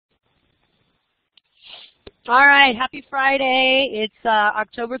All right, happy Friday. It's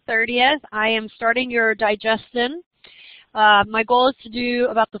October 30th. I am starting your digestion. My goal is to do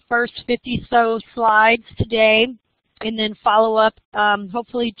about the first 50 so slides today, and then follow up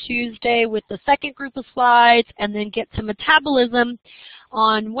hopefully Tuesday with the second group of slides, and then get to metabolism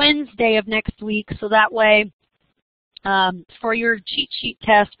on Wednesday of next week, so that way for your cheat sheet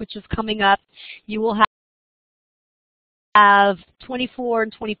test, which is coming up, you will have 24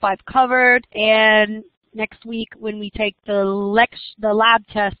 and 25 covered, and next week when we take the lab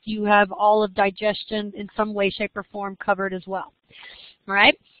test, you have all of digestion in some way, shape, or form covered as well. All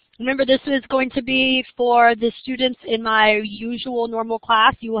right? Remember, this is going to be for the students in my usual normal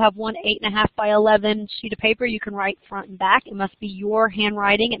class. You will have one 8.5 by 11 sheet of paper. You can write front and back. It must be your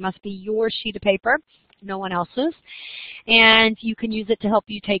handwriting. It must be your sheet of paper, no one else's. And you can use it to help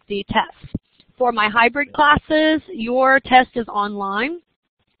you take the test. For my hybrid classes, your test is online.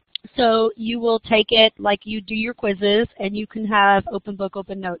 So you will take it like you do your quizzes, and you can have open book,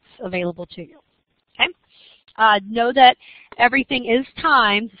 open notes available to you. Okay? Know that everything is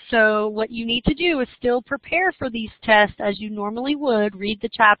timed, so what you need to do is still prepare for these tests as you normally would. Read the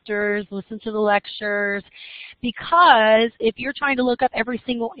chapters, listen to the lectures, because if you're trying to look up every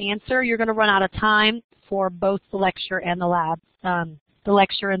single answer, you're going to run out of time for both the lecture and the lab, the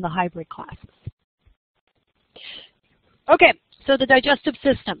lecture and the hybrid classes. Okay, so the digestive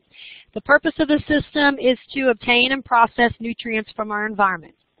system. The purpose of the system is to obtain and process nutrients from our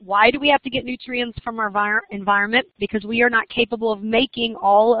environment. Why do we have to get nutrients from our environment? Because we are not capable of making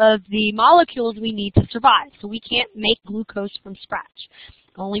all of the molecules we need to survive. So we can't make glucose from scratch.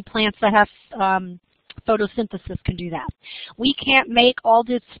 Only plants that have photosynthesis can do that. We can't make all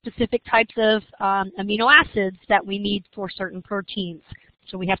the specific types of amino acids that we need for certain proteins.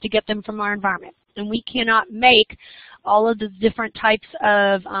 So we have to get them from our environment. And we cannot make all of the different types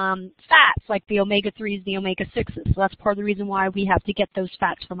of fats, like the omega-3s, the omega-6s. So that's part of the reason why we have to get those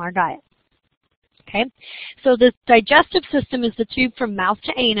fats from our diet. Okay? So the digestive system is the tube from mouth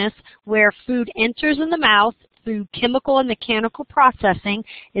to anus, where food enters in the mouth through chemical and mechanical processing,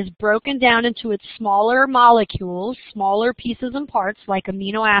 is broken down into its smaller molecules, smaller pieces and parts, like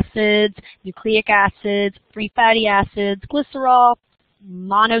amino acids, nucleic acids, free fatty acids, glycerol,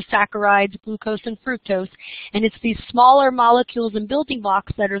 monosaccharides, glucose, and fructose. And it's these smaller molecules and building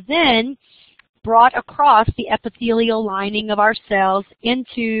blocks that are then brought across the epithelial lining of our cells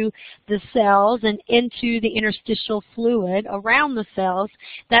into the cells and into the interstitial fluid around the cells.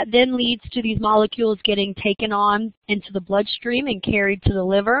 That then leads to these molecules getting taken on into the bloodstream and carried to the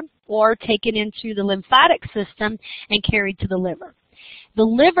liver, or taken into the lymphatic system and carried to the liver. The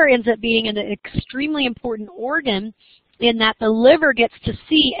liver ends up being an extremely important organ, in that the liver gets to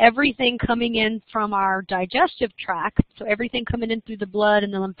see everything coming in from our digestive tract, so everything coming in through the blood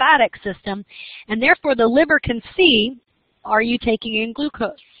and the lymphatic system, and therefore the liver can see, are you taking in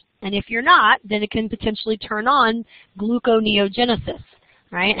glucose? And if you're not, then it can potentially turn on gluconeogenesis,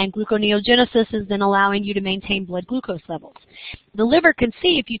 right? And gluconeogenesis is then allowing you to maintain blood glucose levels. The liver can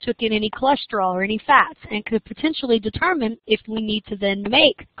see if you took in any cholesterol or any fats, and could potentially determine if we need to then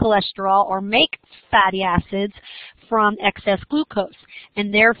make cholesterol or make fatty acids from excess glucose.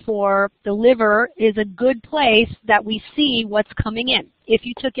 And therefore, the liver is a good place that we see what's coming in. If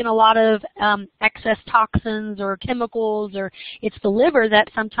you took in a lot of excess toxins or chemicals, or it's the liver that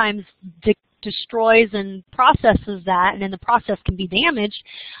sometimes destroys and processes that, and then the process can be damaged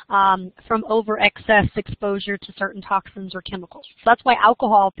from over excess exposure to certain toxins or chemicals. So that's why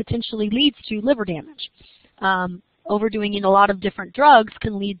alcohol potentially leads to liver damage. Overdoing in a lot of different drugs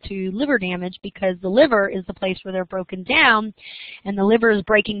can lead to liver damage, because the liver is the place where they're broken down, and the liver is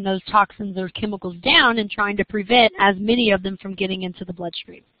breaking those toxins or chemicals down and trying to prevent as many of them from getting into the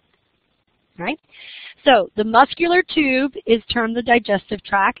bloodstream. Right? So the muscular tube is termed the digestive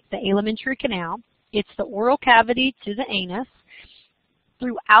tract, the alimentary canal. It's the oral cavity to the anus.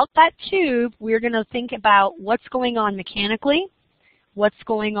 Throughout that tube, we're going to think about what's going on mechanically, what's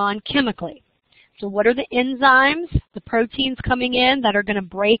going on chemically. So what are the enzymes, the proteins coming in that are going to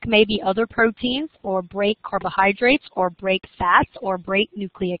break maybe other proteins, or break carbohydrates, or break fats, or break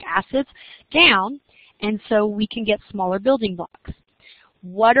nucleic acids down, and so we can get smaller building blocks.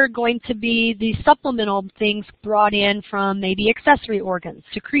 What are going to be the supplemental things brought in from maybe accessory organs,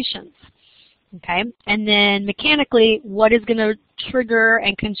 secretions, okay? And then mechanically, what is going to trigger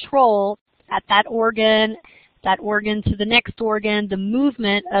and control at that organ to the next organ, the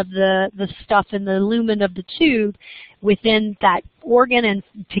movement of the stuff in the lumen of the tube within that organ, and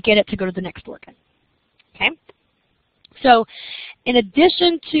to get it to go to the next organ, okay? So in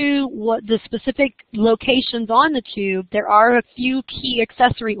addition to what the specific locations on the tube, there are a few key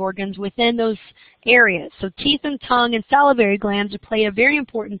accessory organs within those areas. So teeth and tongue and salivary glands play a very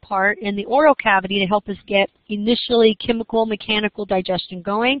important part in the oral cavity to help us get initially chemical, mechanical digestion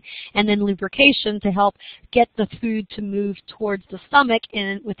going, and then lubrication to help get the food to move towards the stomach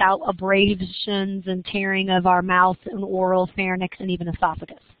and without abrasions and tearing of our mouth and oral, pharynx, and even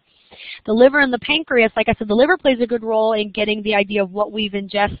esophagus. The liver and the pancreas, like I said, the liver plays a good role in getting the idea of what we've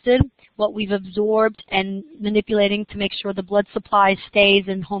ingested, what we've absorbed, and manipulating to make sure the blood supply stays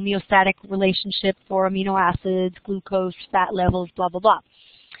in homeostatic relationship for amino acids, glucose, fat levels, blah, blah, blah.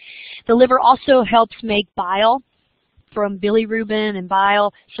 The liver also helps make bile from bilirubin and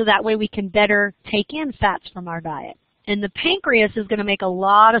bile, so that way we can better take in fats from our diet. And the pancreas is going to make a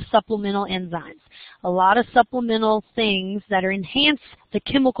lot of supplemental enzymes, a lot of supplemental things that enhance the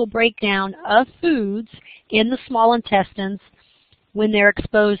chemical breakdown of foods in the small intestines when they're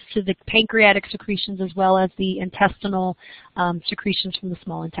exposed to the pancreatic secretions as well as the intestinal secretions from the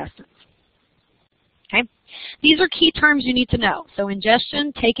small intestines. Okay? These are key terms you need to know. So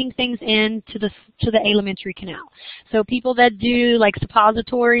ingestion, taking things in to the alimentary canal. So people that do like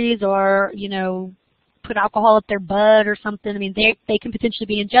suppositories or, you know, put alcohol up their butt or something, I mean, they can potentially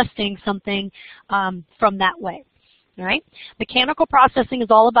be ingesting something from that way. All right? Mechanical processing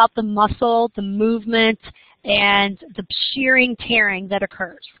is all about the muscle, the movement, and the shearing, tearing that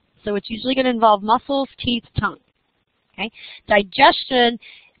occurs. So it's usually going to involve muscles, teeth, tongue. Okay? Digestion,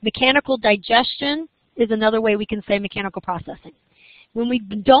 mechanical digestion is another way we can say mechanical processing. When we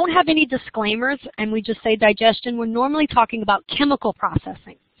don't have any disclaimers and we just say digestion, we're normally talking about chemical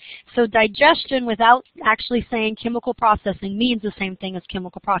processing. So digestion without actually saying chemical processing means the same thing as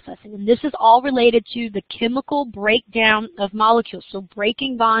chemical processing. And this is all related to the chemical breakdown of molecules, so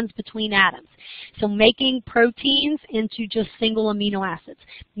breaking bonds between atoms. So making proteins into just single amino acids,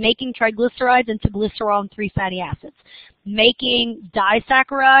 making triglycerides into glycerol and 3 fatty acids, making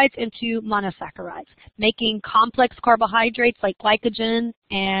disaccharides into monosaccharides, making complex carbohydrates like glycogen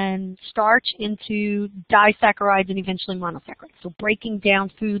and starch into disaccharides and eventually monosaccharides. So breaking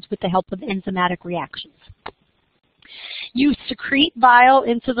down foods with the help of enzymatic reactions. You secrete bile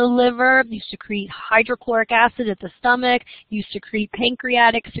into the liver, you secrete hydrochloric acid at the stomach, you secrete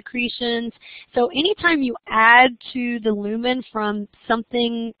pancreatic secretions. So anytime you add to the lumen from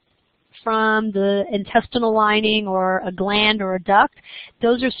something from the intestinal lining or a gland or a duct,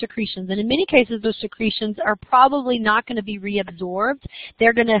 those are secretions. And in many cases, those secretions are probably not going to be reabsorbed.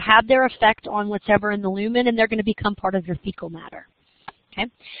 They're going to have their effect on whatever in the lumen, and they're going to become part of your fecal matter.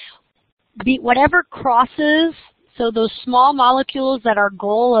 Okay? Whatever crosses, so those small molecules that our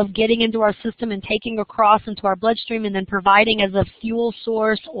goal of getting into our system and taking across into our bloodstream and then providing as a fuel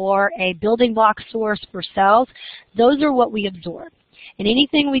source or a building block source for cells, those are what we absorb. And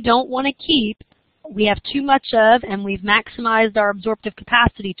anything we don't want to keep, we have too much of, and we've maximized our absorptive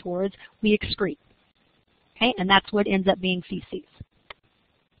capacity towards, we excrete. Okay? And that's what ends up being feces.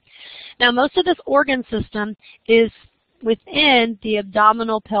 Now, most of this organ system is within the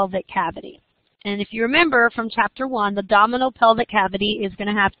abdominal pelvic cavity. And if you remember from Chapter 1, the abdominal pelvic cavity is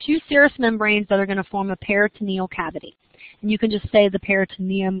going to have 2 serous membranes that are going to form a peritoneal cavity. And you can just say the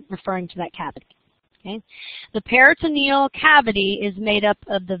peritoneum referring to that cavity. Okay? The peritoneal cavity is made up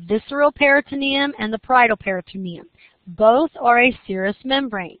of the visceral peritoneum and the parietal peritoneum. Both are a serous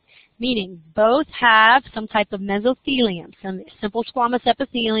membrane, meaning both have some type of mesothelium, some simple squamous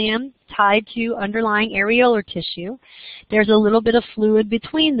epithelium tied to underlying areolar tissue. There's a little bit of fluid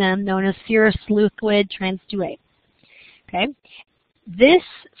between them known as serous liquid transduate. Okay? This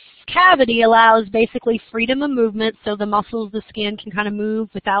cavity allows basically freedom of movement, so the muscles, the skin can kind of move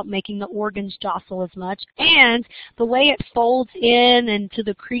without making the organs jostle as much. And the way it folds in into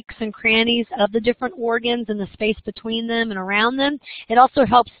the creaks and crannies of the different organs and the space between them and around them, it also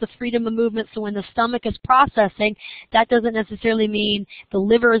helps the freedom of movement, so when the stomach is processing, that doesn't necessarily mean the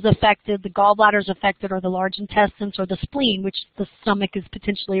liver is affected, the gallbladder is affected, or the large intestines, or the spleen, which the stomach is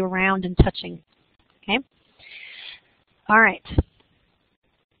potentially around and touching. Okay? All right.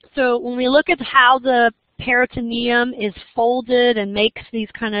 So when we look at how the peritoneum is folded and makes these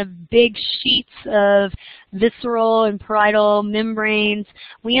kind of big sheets of visceral and parietal membranes,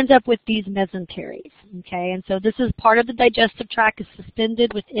 we end up with these mesenteries. Okay, and so this is part of the digestive tract is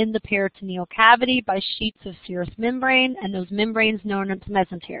suspended within the peritoneal cavity by sheets of serous membrane, and those membranes known as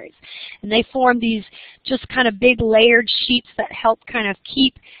mesenteries. And they form these just kind of big layered sheets that help kind of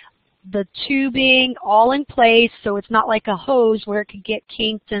keep the tubing all in place, so it's not like a hose where it could get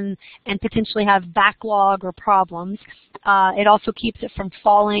kinked and potentially have backlog or problems. It also keeps it from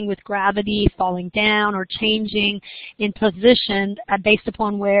falling with gravity, falling down, or changing in position based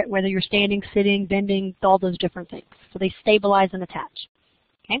upon whether you're standing, sitting, bending, all those different things. So they stabilize and attach.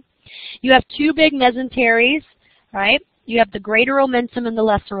 Okay? You have two big mesenteries, right? You have the greater omentum and the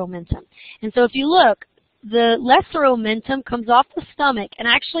lesser omentum. And so if you look, the lesser omentum comes off the stomach and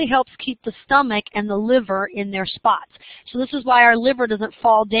actually helps keep the stomach and the liver in their spots. So this is why our liver doesn't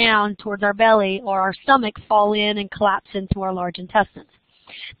fall down towards our belly or our stomach fall in and collapse into our large intestines.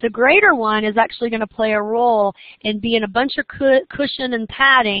 The greater one is actually going to play a role in being a bunch of cushion and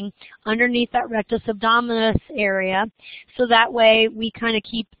padding underneath that rectus abdominis area, so that way we kind of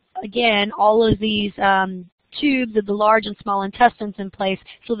keep, again, all of these tubes of the large and small intestines in place,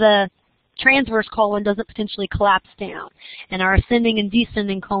 so the transverse colon doesn't potentially collapse down, and our ascending and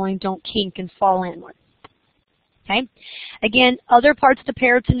descending colon don't kink and fall inward. Okay? Again, other parts of the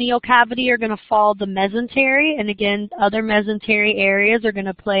peritoneal cavity are going to fall the mesentery, and again, other mesentery areas are going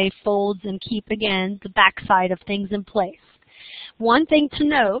to play folds and keep, again, the backside of things in place. One thing to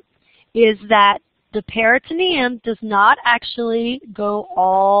note is that the peritoneum does not actually go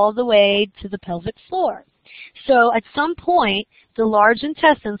all the way to the pelvic floor. So at some point, the large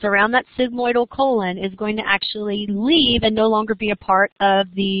intestines around that sigmoidal colon is going to actually leave and no longer be a part of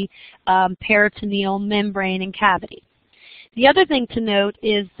the peritoneal membrane and cavity. The other thing to note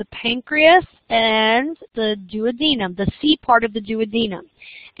is the pancreas and the duodenum, the C part of the duodenum,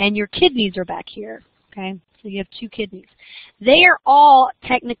 and your kidneys are back here. Okay, so you have two kidneys. They are all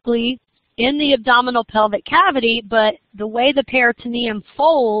technically in the abdominal pelvic cavity, but the way the peritoneum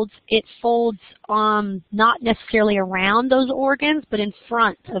folds, it folds not necessarily around those organs, but in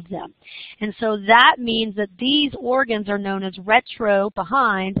front of them. And so that means that these organs are known as retro,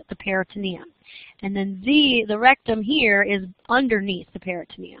 behind the peritoneum. And then the rectum here is underneath the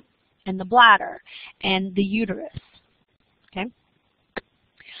peritoneum, and the bladder, and the uterus. Okay?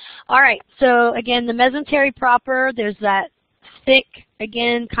 All right, so again, the mesentery proper, there's that thick,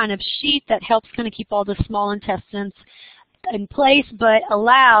 again, kind of sheet that helps kind of keep all the small intestines in place, but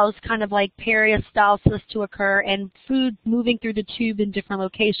allows kind of like peristalsis to occur and food moving through the tube in different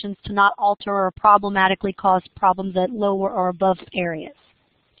locations to not alter or problematically cause problems at lower or above areas.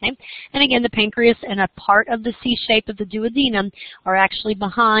 Okay? And again, the pancreas and a part of the C shape of the duodenum are actually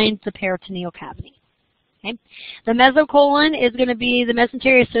behind the peritoneal cavity. Okay? The mesocolon is going to be the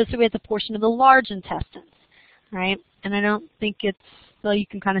mesentery associated with a portion of the large intestines. Right? And I don't think it's, well, you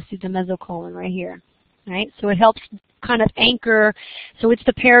can kind of see the mesocolon right here. Right? So it helps kind of anchor, so it's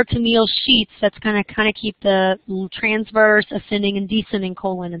the peritoneal sheets that's going to kind of keep the transverse, ascending, and descending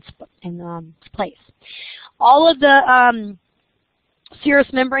colon in place. All of the serous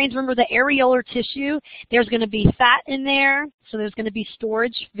membranes, remember the areolar tissue, there's going to be fat in there, so there's going to be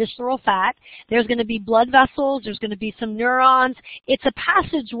storage, visceral fat. There's going to be blood vessels, there's going to be some neurons. It's a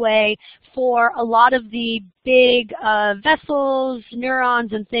passageway for a lot of the big vessels,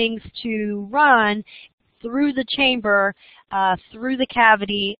 neurons, and things to run through the chamber, through the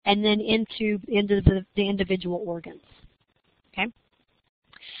cavity, and then into the individual organs. Okay?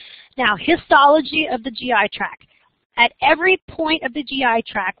 Now, histology of the GI tract. At every point of the GI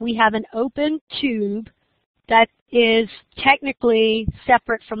tract, we have an open tube that is technically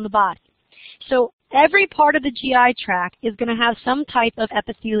separate from the body. So every part of the GI tract is going to have some type of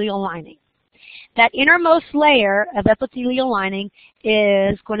epithelial lining. That innermost layer of epithelial lining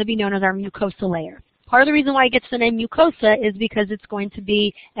is going to be known as our mucosa layer. Part of the reason why it gets the name mucosa is because it's going to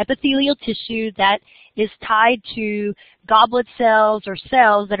be epithelial tissue that is tied to goblet cells or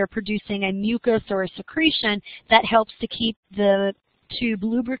cells that are producing a mucus or a secretion that helps to keep the tube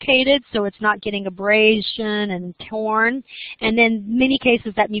lubricated so it's not getting abrasion and torn. And then in many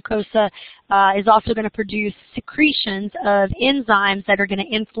cases that mucosa is also going to produce secretions of enzymes that are going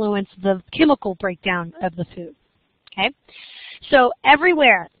to influence the chemical breakdown of the food. Okay? So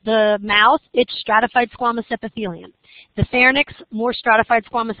everywhere, the mouth, it's stratified squamous epithelium. The pharynx, more stratified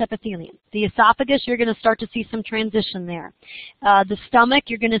squamous epithelium. The esophagus, you're going to start to see some transition there. The stomach,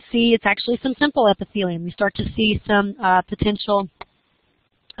 you're going to see it's actually some simple epithelium. You start to see some potential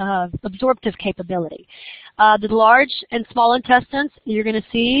absorptive capability. The large and small intestines, you're going to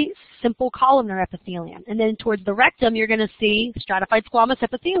see simple columnar epithelium. And then towards the rectum, you're going to see stratified squamous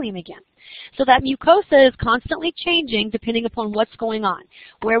epithelium again. So that mucosa is constantly changing depending upon what's going on.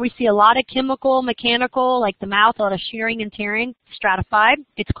 Where we see a lot of chemical, mechanical, like the mouth, a lot of shearing and tearing, stratified.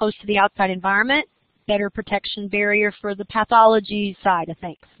 It's close to the outside environment. Better protection barrier for the pathology side of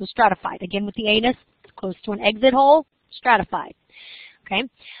things. So stratified. Again, with the anus, it's close to an exit hole, stratified. Okay,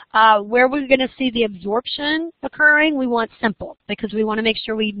 where we're going to see the absorption occurring, we want simple because we want to make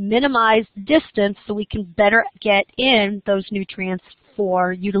sure we minimize distance so we can better get in those nutrients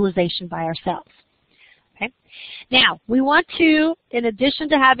for utilization by our cells. Okay, now we want to, in addition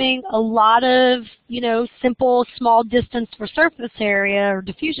to having a lot of, simple small distance for surface area or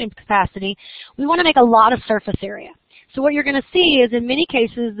diffusion capacity, we want to make a lot of surface area. So what you're going to see is in many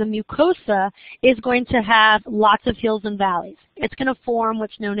cases the mucosa is going to have lots of hills and valleys. It's going to form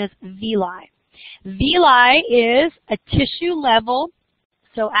what's known as villi. Villi is a tissue level,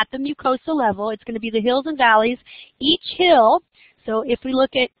 so at the mucosa level it's going to be the hills and valleys. Each hill, so if we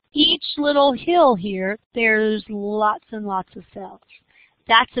look at each little hill here, there's lots and lots of cells.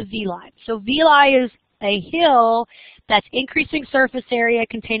 That's a villi. So villi is a hill that's increasing surface area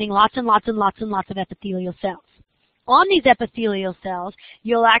containing lots and lots and lots and lots of epithelial cells. On these epithelial cells,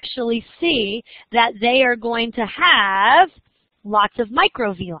 you'll actually see that they are going to have lots of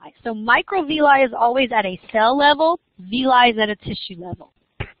microvilli. So microvilli is always at a cell level, villi is at a tissue level.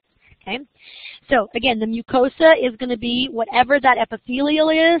 Okay? So again, the mucosa is going to be whatever that epithelial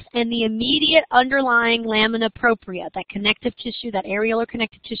is, and the immediate underlying lamina propria, that connective tissue, that areolar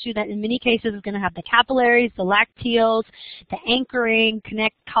connective tissue that in many cases is going to have the capillaries, the lacteals, the anchoring,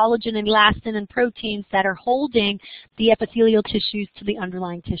 collagen and elastin and proteins that are holding the epithelial tissues to the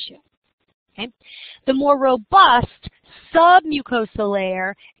underlying tissue. Okay? The more robust submucosal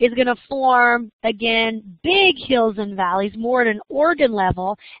layer is going to form, again, big hills and valleys, more at an organ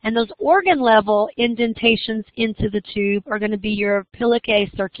level, and those organ level indentations into the tube are going to be your pilicae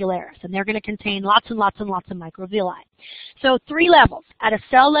circularis, and they're going to contain lots and lots and lots of microvilli. So 3 levels. At a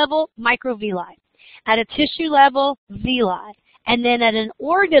cell level, microvilli. At a tissue level, villi. And then at an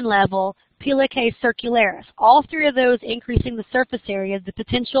organ level, pilicae circularis. All 3 of those increasing the surface area, the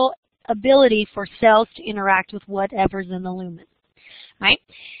potential ability for cells to interact with whatever's in the lumen, right?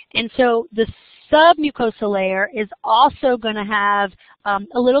 And so the submucosal layer is also going to have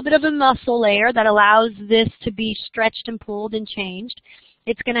a little bit of a muscle layer that allows this to be stretched and pulled and changed.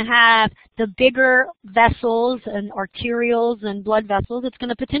 It's going to have the bigger vessels and arterioles and blood vessels. It's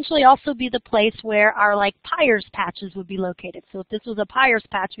going to potentially also be the place where our Peyer's patches would be located. So if this was a Peyer's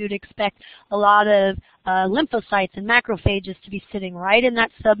patch, we would expect a lot of lymphocytes and macrophages to be sitting right in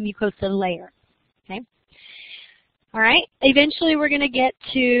that submucosal layer. Okay. All right. Eventually we're going to get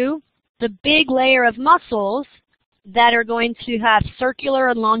to the big layer of muscles that are going to have circular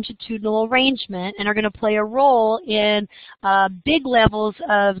and longitudinal arrangement and are going to play a role in big levels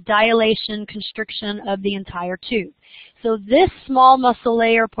of dilation, constriction of the entire tube. So this small muscle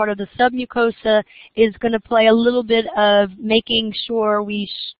layer, part of the submucosa, is going to play a little bit of making sure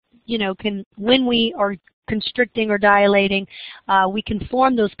we, when we are constricting or dilating, we can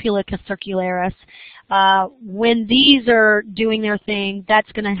form those pilica circularis. When these are doing their thing,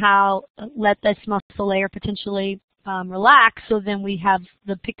 that's going to let this muscle layer potentially relax, so then we have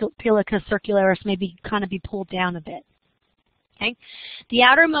the pilica circularis maybe kind of be pulled down a bit. Okay? The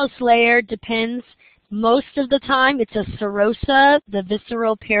outermost layer depends, most of the time it's a serosa, the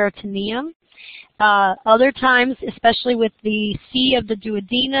visceral peritoneum. Other times, especially with the C of the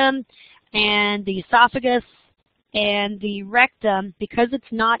duodenum and the esophagus and the rectum, because it's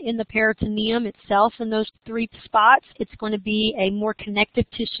not in the peritoneum itself in those 3 spots, it's going to be a more connective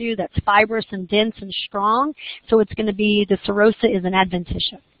tissue that's fibrous and dense and strong. So it's going to be, the serosa is an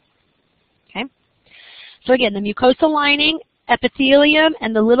adventitia. Okay? So again, the mucosal lining, epithelium,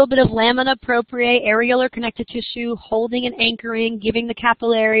 and the little bit of lamina propria, areolar connective tissue, holding and anchoring, giving the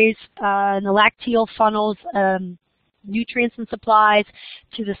capillaries and the lacteal funnels nutrients and supplies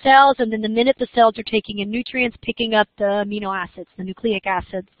to the cells, and then the minute the cells are taking in nutrients, picking up the amino acids, the nucleic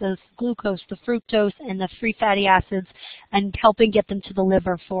acids, the glucose, the fructose, and the free fatty acids, and helping get them to the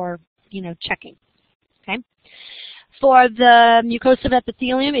liver for, checking. Okay? For the mucosal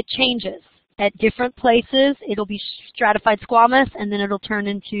epithelium, it changes. At different places, it'll be stratified squamous, and then it'll turn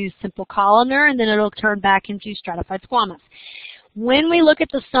into simple columnar, and then it'll turn back into stratified squamous. When we look at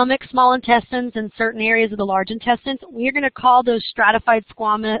the stomach, small intestines, and certain areas of the large intestines, we're going to call those stratified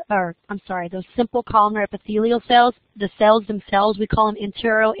squamous, those simple columnar epithelial cells, the cells themselves, we call them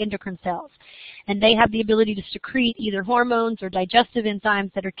enteroendocrine cells. And they have the ability to secrete either hormones or digestive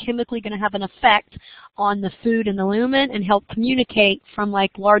enzymes that are chemically going to have an effect on the food in the lumen and help communicate from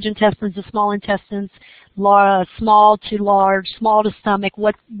large intestines to small intestines, small to large, small to stomach,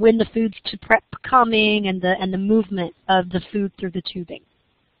 when the food's coming, and the movement of the food through the tubing.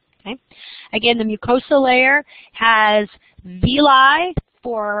 Okay? Again, the mucosal layer has villi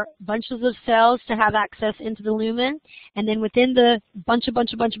for bunches of cells to have access into the lumen, and then within the bunch of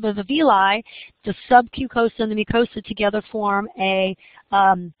the villi, the submucosa and the mucosa together form a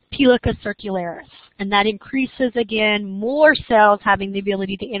pelica circularis, and that increases, again, more cells having the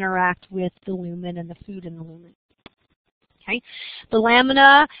ability to interact with the lumen and the food in the lumen. Okay, the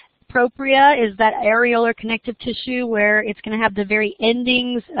lamina propria is that areolar connective tissue where it's going to have the very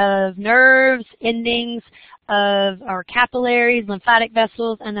endings of nerves, endings of our capillaries, lymphatic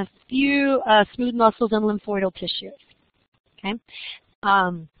vessels, and a few smooth muscles and lymphoidal tissues. Okay.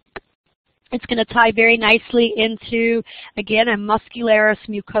 It's going to tie very nicely into, again, a muscularis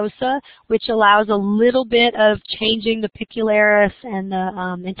mucosa, which allows a little bit of changing the picularis and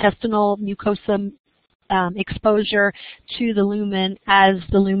the intestinal mucosa exposure to the lumen as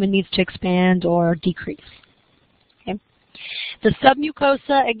the lumen needs to expand or decrease. Okay. The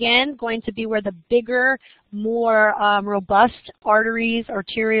submucosa, again, going to be where the bigger, more robust arteries,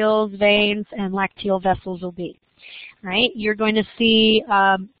 arterioles, veins, and lacteal vessels will be. Right? You're going to see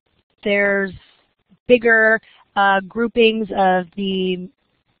there's bigger groupings of the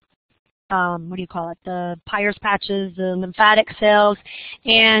the Peyer's patches, the lymphatic cells,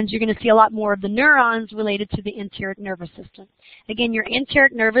 and you're going to see a lot more of the neurons related to the enteric nervous system. Again, your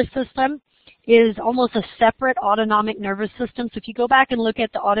enteric nervous system is almost a separate autonomic nervous system. So if you go back and look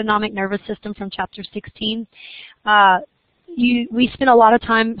at the autonomic nervous system from chapter 16, we spent a lot of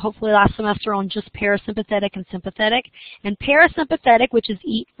time, hopefully last semester, on just parasympathetic and sympathetic. And parasympathetic, which is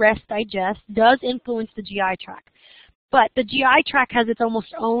eat, rest, digest, does influence the GI tract. But the GI tract has its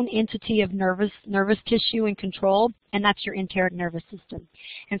almost own entity of nervous tissue and control, and that's your enteric nervous system.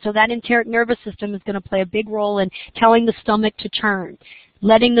 And so that enteric nervous system is going to play a big role in telling the stomach to churn,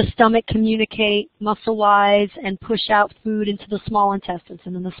 letting the stomach communicate muscle-wise and push out food into the small intestines,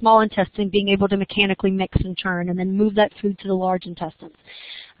 and then the small intestine being able to mechanically mix and churn and then move that food to the large intestines.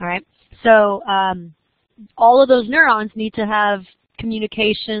 All right. So all of those neurons need to have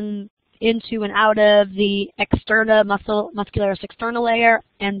communication into and out of the externa muscularis externa layer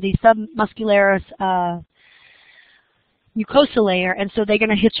and the submuscularis mucosa layer, and so they're going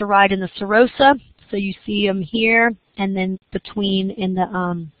to hitch a ride in the serosa. So you see them here, and then between in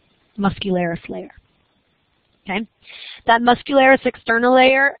the muscularis layer. Okay, that muscularis externa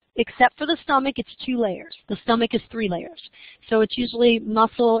layer, except for the stomach, it's 2 layers. The stomach is 3 layers. So it's usually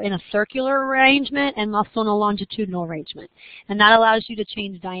muscle in a circular arrangement and muscle in a longitudinal arrangement. And that allows you to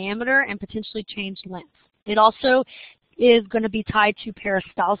change diameter and potentially change length. It also is going to be tied to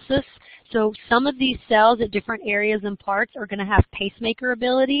peristalsis. So some of these cells at different areas and parts are going to have pacemaker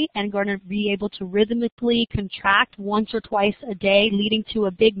ability and going to be able to rhythmically contract once or twice a day, leading to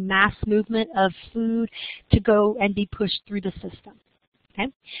a big mass movement of food to go and be pushed through the system. Okay.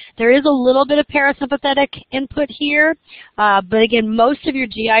 There is a little bit of parasympathetic input here, but again, most of your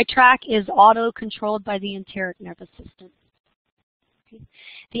GI tract is auto-controlled by the enteric nervous system. Okay.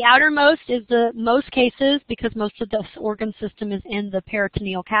 The outermost is the most cases, because most of this organ system is in the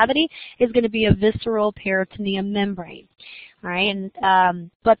peritoneal cavity, is going to be a visceral peritoneum membrane. All right, and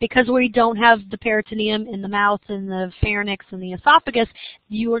but because we don't have the peritoneum in the mouth and the pharynx and the esophagus,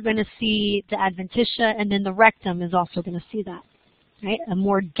 you are going to see the adventitia, and then the rectum is also going to see that. Right, a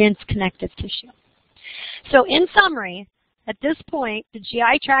more dense connective tissue. So in summary, at this point, the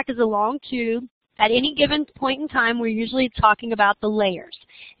GI tract is a long tube. At any given point in time, we're usually talking about the layers.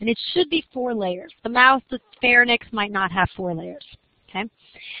 And it should be 4 layers. The mouth, the pharynx might not have 4 layers. Okay?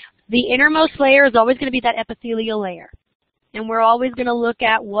 The innermost layer is always going to be that epithelial layer. And we're always going to look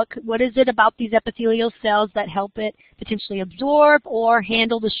at what is it about these epithelial cells that help it potentially absorb or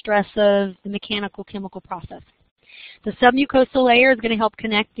handle the stress of the mechanical chemical process. The submucosal layer is going to help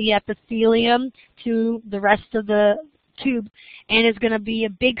connect the epithelium to the rest of the tube and is going to be a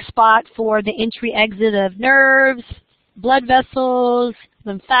big spot for the entry-exit of nerves, blood vessels,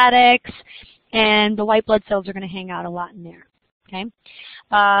 lymphatics, and the white blood cells are going to hang out a lot in there. Okay.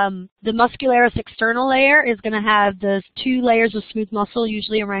 The muscularis external layer is going to have the 2 layers of smooth muscle,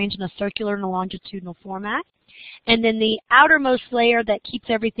 usually arranged in a circular and a longitudinal format. And then the outermost layer that keeps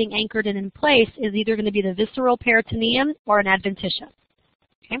everything anchored and in place is either going to be the visceral peritoneum or an adventitia.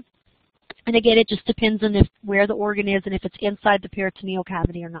 Okay? And again, it just depends on where the organ is and if it's inside the peritoneal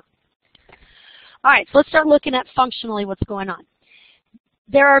cavity or not. All right, so let's start looking at functionally what's going on.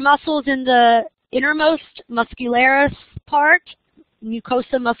 There are muscles in the innermost muscularis part,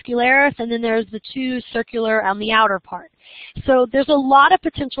 mucosa muscularis, and then there's the 2 circular on the outer part. So there's a lot of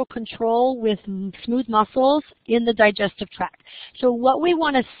potential control with smooth muscles in the digestive tract. So what we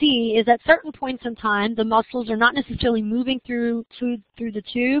want to see is at certain points in time, the muscles are not necessarily moving through food through the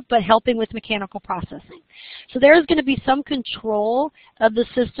tube, but helping with mechanical processing. So there's going to be some control of the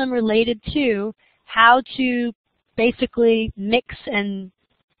system related to how to basically mix and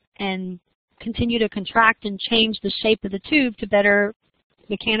continue to contract and change the shape of the tube to better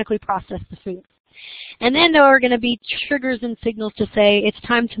mechanically process the food. And then there are going to be triggers and signals to say it's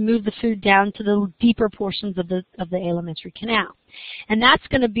time to move the food down to the deeper portions of the alimentary canal. And that's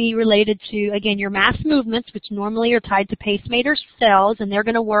going to be related to, again, your mass movements, which normally are tied to pacemaker cells, and they're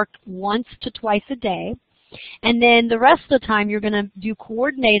going to work once to twice a day. And then the rest of the time you're going to do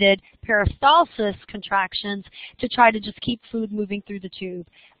coordinated peristalsis contractions to try to just keep food moving through the tube.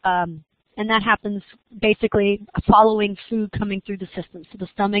 And that happens basically following food coming through the system. So the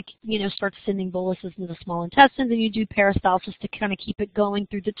stomach, starts sending boluses into the small intestines, and you do peristalsis to kind of keep it going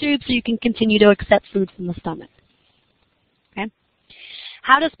through the tube so you can continue to accept food from the stomach. Okay?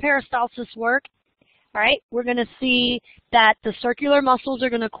 How does peristalsis work? All right, we're going to see that the circular muscles are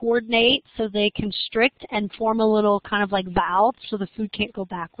going to coordinate so they constrict and form a little kind of like valve so the food can't go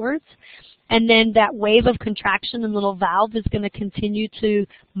backwards. And then that wave of contraction and little valve is going to continue to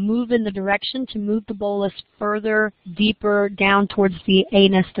move in the direction to move the bolus further, deeper down towards the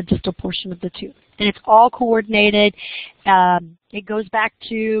anus, the distal portion of the tube. And it's all coordinated. It goes back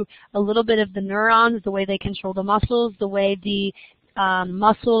to a little bit of the neurons, the way they control the muscles, the way the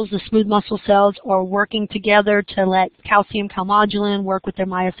muscles, the smooth muscle cells are working together to let calcium calmodulin work with their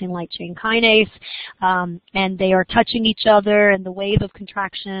myosin light chain kinase, and they are touching each other and the wave of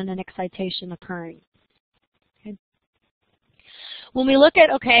contraction and excitation occurring. Okay. When we look at,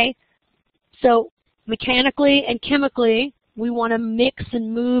 so mechanically and chemically, we want to mix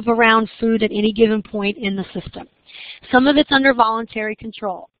and move around food at any given point in the system. Some of it's under voluntary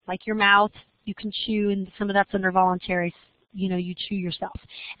control, like your mouth, you can chew, and some of that's under voluntary, you chew yourself.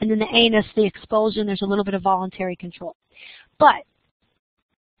 And then the anus, the expulsion, there's a little bit of voluntary control. But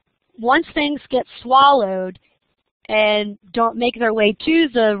once things get swallowed and don't make their way to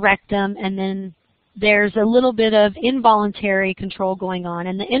the rectum, and then there's a little bit of involuntary control going on.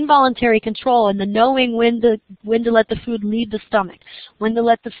 And the involuntary control and the knowing when to let the food leave the stomach, when to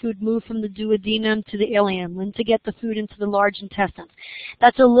let the food move from the duodenum to the ileum, when to get the food into the large intestines.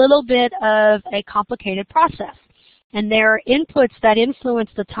 That's a little bit of a complicated process. And there are inputs that influence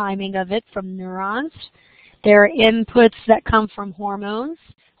the timing of it from neurons. There are inputs that come from hormones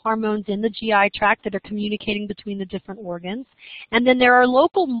in the GI tract that are communicating between the different organs. And then there are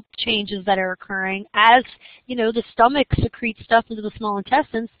local changes that are occurring as, the stomach secretes stuff into the small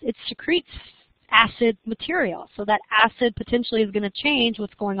intestines. It secretes acid material. So that acid potentially is going to change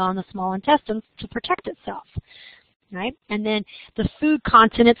what's going on in the small intestines to protect itself. Right? And then the food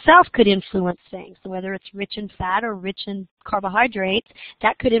content itself could influence things. So whether it's rich in fat or rich in carbohydrates,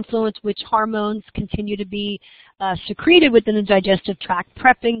 that could influence which hormones continue to be secreted within the digestive tract,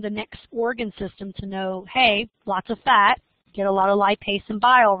 prepping the next organ system to know, hey, lots of fat, get a lot of lipase and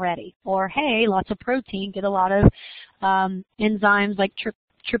bile ready. Or, hey, lots of protein, get a lot of enzymes like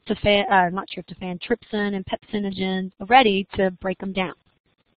trypsin and pepsinogen ready to break them down.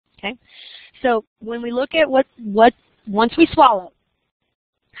 Okay, so when we look at what once we swallow,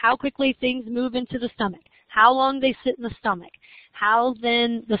 how quickly things move into the stomach, how long they sit in the stomach, how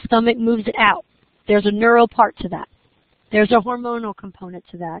then the stomach moves it out. There's a neural part to that. There's a hormonal component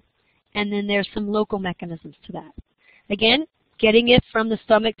to that, and then there's some local mechanisms to that. Again, getting it from the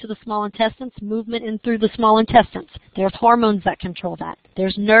stomach to the small intestines, movement in through the small intestines. There's hormones that control that.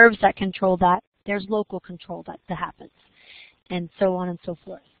 There's nerves that control that. There's local control that happens, and so on and so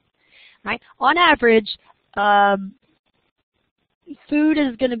forth. Right? On average, food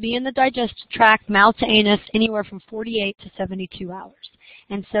is going to be in the digestive tract, mouth to anus, anywhere from 48 to 72 hours.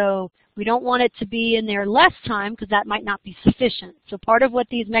 And so we don't want it to be in there less time because that might not be sufficient. So part of what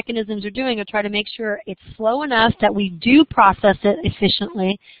these mechanisms are doing are try to make sure it's slow enough that we do process it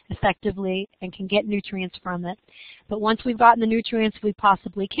efficiently, effectively, and can get nutrients from it. But once we've gotten the nutrients we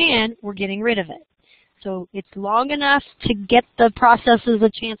possibly can, we're getting rid of it. So it's long enough to get the processes a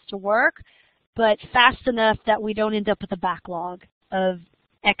chance to work, but fast enough that we don't end up with a backlog of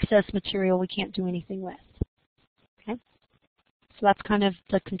excess material we can't do anything with. Okay? So that's kind of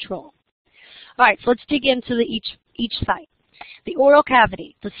the control. All right, so let's dig into each site. The oral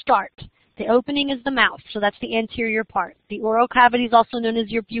cavity, the start. The opening is the mouth, so that's the anterior part. The oral cavity is also known as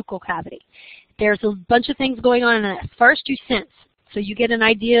your buccal cavity. There's a bunch of things going on in this. First, you sense. So you get an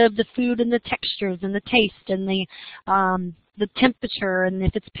idea of the food and the textures and the taste and the temperature and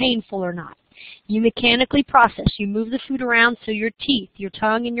if it's painful or not. You mechanically process. You move the food around so your teeth, your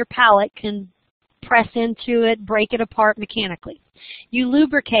tongue, and your palate can press into it, break it apart mechanically. You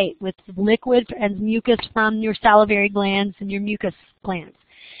lubricate with liquid and mucus from your salivary glands and your mucus glands.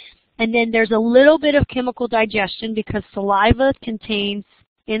 And then there's a little bit of chemical digestion because saliva contains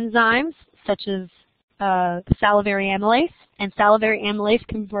enzymes such as salivary amylase, and salivary amylase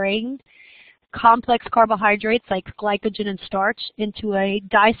can bring complex carbohydrates like glycogen and starch into a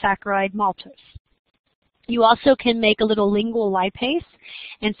disaccharide maltose. You also can make a little lingual lipase,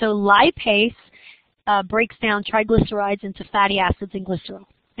 and so lipase breaks down triglycerides into fatty acids and glycerol.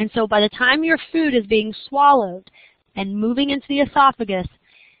 And so by the time your food is being swallowed and moving into the esophagus,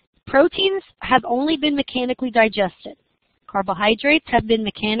 proteins have only been mechanically digested. Carbohydrates have been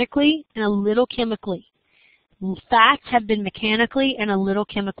mechanically and a little chemically. Fats have been mechanically and a little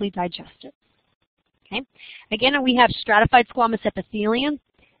chemically digested. Okay. Again, we have stratified squamous epithelium.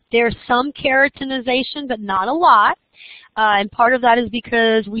 There's some keratinization, but not a lot. And part of that is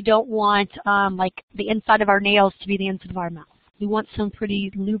because we don't want like the inside of our nails to be the inside of our mouth. We want some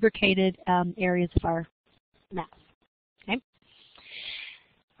pretty lubricated areas of our mouth. Okay.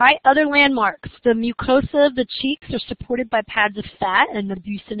 All right, other landmarks. The mucosa of the cheeks are supported by pads of fat and the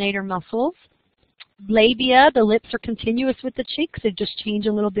buccinator muscles. Labia, the lips are continuous with the cheeks. They just change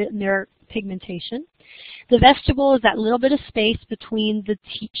a little bit in their pigmentation. The vestibule is that little bit of space between the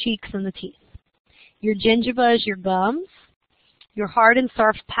cheeks and the teeth. Your gingiva is your gums. Your hard and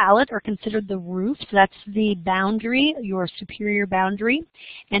soft palate are considered the roof. So that's the boundary, your superior boundary.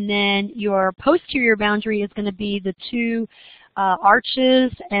 And then your posterior boundary is going to be the two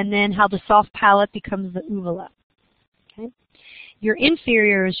arches, and then how the soft palate becomes the uvula. Okay? Your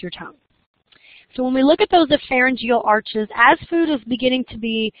inferior is your tongue. So when we look at those pharyngeal arches, as food is beginning to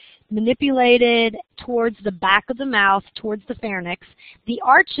be manipulated towards the back of the mouth, towards the pharynx, the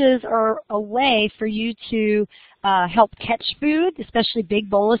arches are a way for you to help catch food, especially big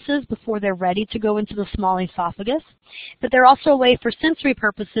boluses, before they're ready to go into the small esophagus. But they're also a way for sensory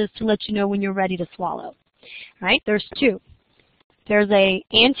purposes to let you know when you're ready to swallow. Right? There's two. There's a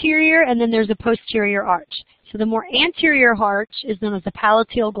anterior and then there's a posterior arch. So the more anterior arch is known as the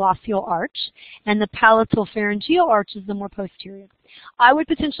palatal glottal arch, and the palatal pharyngeal arch is the more posterior. I would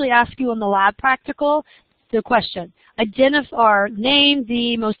potentially ask you on the lab practical the question, identify or name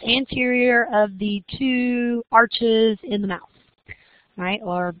the most anterior of the two arches in the mouth, right?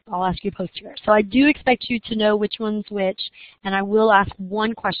 Or I'll ask you posterior. So I do expect you to know which one's which, and I will ask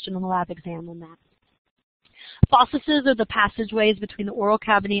one question on the lab exam on that. Fauces are the passageways between the oral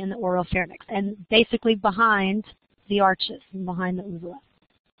cavity and the oral pharynx, and basically behind the arches and behind the uvula.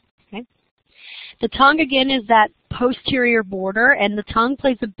 Okay? The tongue, again, is that posterior border, and the tongue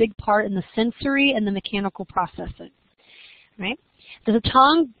plays a big part in the sensory and the mechanical processing. Right? The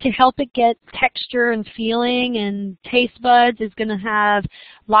tongue, to help it get texture and feeling and taste buds, is going to have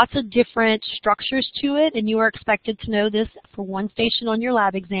lots of different structures to it, and you are expected to know this for one station on your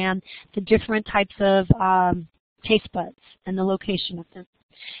lab exam, the different types of taste buds and the location of them.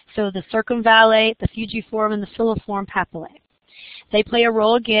 So the circumvallate, the fusiform, and the filiform papillae. They play a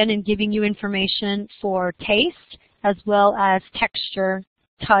role, again, in giving you information for taste as well as texture,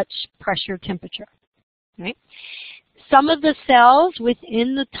 touch, pressure, temperature. Right? Some of the cells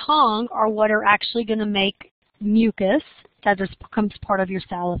within the tongue are what are actually going to make mucus that becomes part of your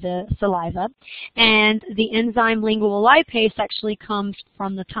saliva, and the enzyme lingual lipase actually comes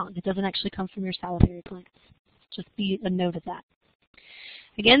from the tongue. It doesn't actually come from your salivary glands. Just be a note of that.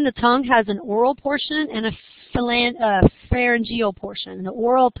 Again, the tongue has an oral portion and a pharyngeal portion. And the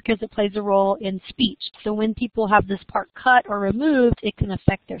oral, because it plays a role in speech. So when people have this part cut or removed, it can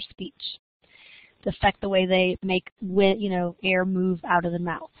affect their speech, affect the way they make air move out of the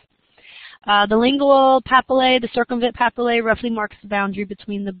mouth. The lingual papillae, the circumvent papillae, roughly marks the boundary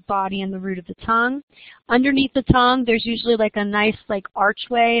between the body and the root of the tongue. Underneath the tongue, there's usually like a nice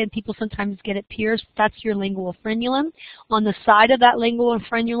archway, and people sometimes get it pierced. That's your lingual frenulum. On the side of that lingual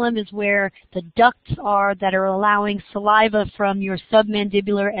frenulum is where the ducts are that are allowing saliva from your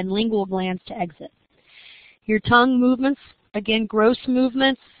submandibular and lingual glands to exit. Your tongue movements, again, gross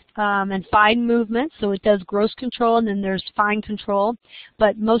movements, and fine movement, so it does gross control and then there's fine control,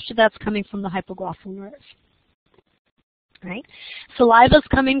 but most of that's coming from the hypoglossal nerve. Right? Saliva is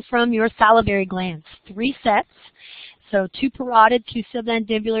coming from your salivary glands, 3 sets, so 2 parotid, 2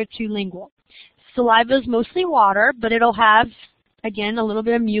 submandibular, 2 lingual. Saliva is mostly water, but it'll have, again, a little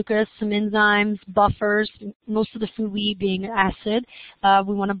bit of mucus, some enzymes, buffers, most of the food we eat being acid.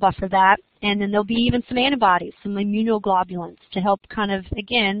 We want to buffer that. And then there'll be even some antibodies, some immunoglobulins to help kind of,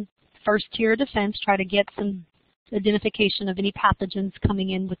 again, first tier defense, try to get some identification of any pathogens coming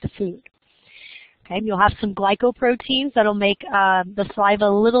in with the food. Okay, you'll have some glycoproteins that'll make the saliva a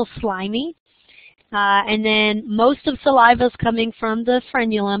little slimy. And then most of saliva is coming from the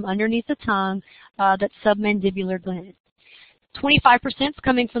frenulum underneath the tongue, that's submandibular gland. 25% is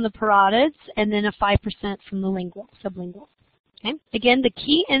coming from the parotids, and then a 5% from the lingual, sublingual. Okay? Again, the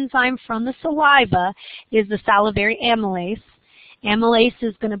key enzyme from the saliva is the salivary amylase. Amylase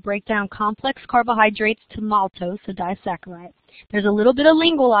is going to break down complex carbohydrates to maltose, a disaccharide. There's a little bit of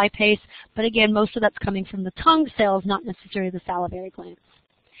lingual lipase, but again, most of that's coming from the tongue cells, not necessarily the salivary glands.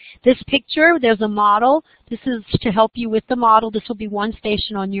 This picture, there's a model. This is to help you with the model. This will be one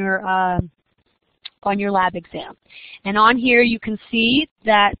station on your lab exam. And on here you can see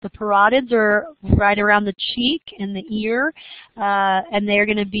that the parotids are right around the cheek and the ear, and they're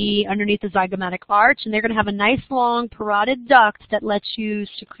going to be underneath the zygomatic arch, and they're going to have a nice long parotid duct that lets you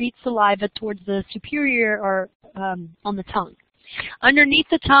secrete saliva towards the superior or on the tongue. Underneath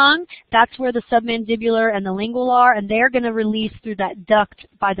the tongue, that's where the submandibular and the lingual are, and they're going to release through that duct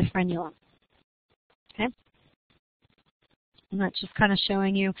by the frenulum. Okay? And that's just kind of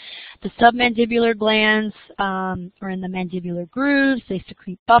showing you the submandibular glands are in the mandibular grooves. They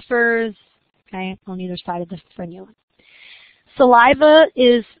secrete buffers, okay, on either side of the frenulum. Saliva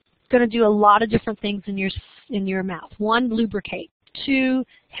is going to do a lot of different things in your mouth. One, lubricate. Two,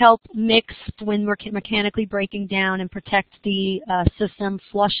 help mix when we're mechanically breaking down and protect the system,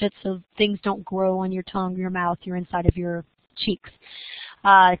 flush it so things don't grow on your tongue, your mouth, your inside of your cheeks.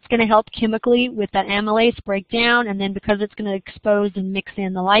 It's going to help chemically with that amylase break down, and then because it's going to expose and mix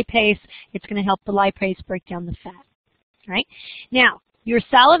in the lipase, it's going to help the lipase break down the fat. All right? Now, your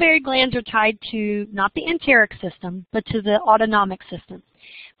salivary glands are tied to not the enteric system, but to the autonomic system.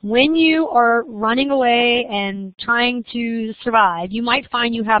 When you are running away and trying to survive, you might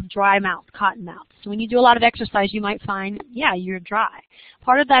find you have dry mouth, cotton mouth. So when you do a lot of exercise, you might find, yeah, you're dry.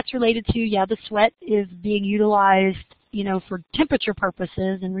 Part of that's related to, yeah, the sweat is being utilized, you know, for temperature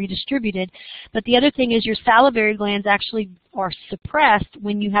purposes and redistributed. But the other thing is your salivary glands actually are suppressed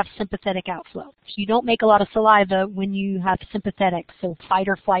when you have sympathetic outflow. So you don't make a lot of saliva when you have sympathetic, so fight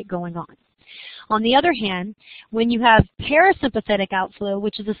or flight going on. On the other hand, when you have parasympathetic outflow,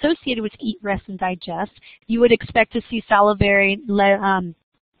 which is associated with eat, rest, and digest, you would expect to see salivary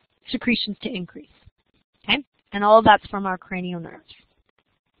secretions to increase. Okay? And all of that's from our cranial nerves.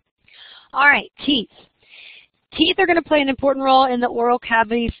 All right, teeth. Teeth are going to play an important role in the oral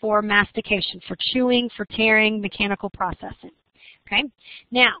cavity for mastication, for chewing, for tearing, mechanical processing. Okay?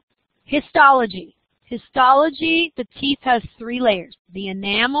 Now, histology. Histology, the teeth has three layers: the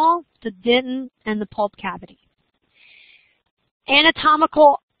enamel, the dentin, and the pulp cavity.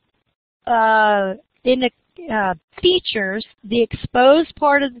 Anatomical features, the exposed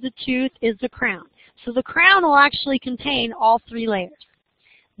part of the tooth is the crown. So the crown will actually contain all three layers.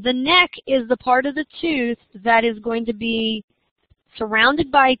 The neck is the part of the tooth that is going to be surrounded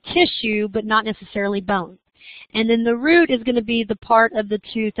by tissue but not necessarily bone. And then the root is going to be the part of the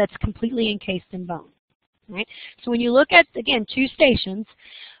tooth that's completely encased in bone. Right? So when you look at, again, two stations,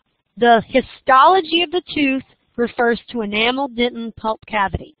 the histology of the tooth refers to enamel, dentin, pulp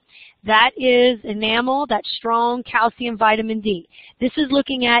cavity. That is enamel, that's strong calcium, vitamin D. This is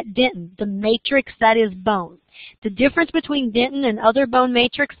looking at dentin, the matrix that is bone. The difference between dentin and other bone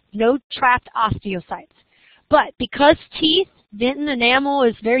matrix, no trapped osteocytes. But because teeth, dentin, enamel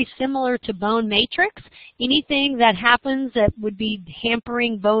is very similar to bone matrix, anything that happens that would be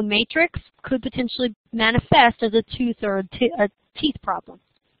hampering bone matrix could potentially manifest as a tooth or a teeth problem.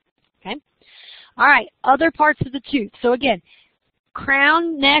 Okay? All right, other parts of the tooth. So again,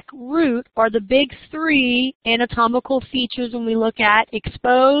 crown, neck, root are the big three anatomical features when we look at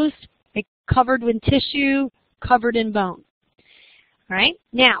exposed, covered in tissue, covered in bone. All right?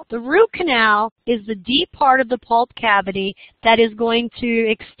 Now, the root canal is the deep part of the pulp cavity that is going to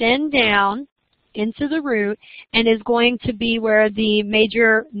extend down into the root and is going to be where the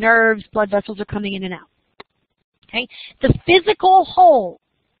major nerves, blood vessels are coming in and out. Okay? The physical hole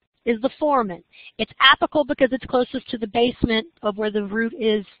is the foramen. It's apical because it's closest to the basement of where the root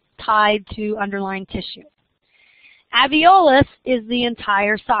is tied to underlying tissue. Alveolus is the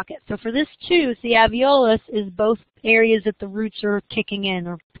entire socket. So for this tooth, the alveolus is both areas that the roots are kicking in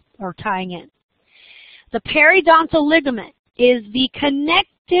or tying in. The periodontal ligament is the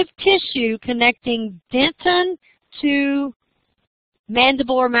connective tissue connecting dentin to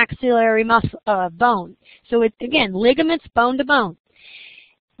mandible or maxillary bone. So it's, again, ligaments bone to bone.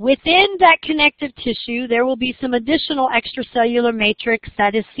 Within that connective tissue, there will be some additional extracellular matrix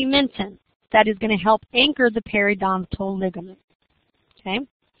that is cementin, that is going to help anchor the periodontal ligament. Okay?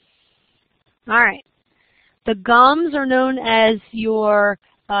 All right. The gums are known as your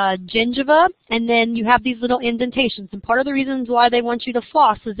gingiva, and then you have these little indentations. And part of the reasons why they want you to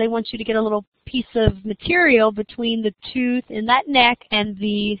floss is they want you to get a little piece of material between the tooth in that neck and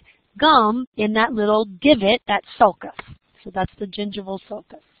the gum in that little divot, that sulcus. So that's the gingival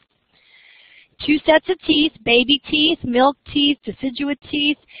sulcus. 2 sets of teeth, baby teeth, milk teeth, deciduous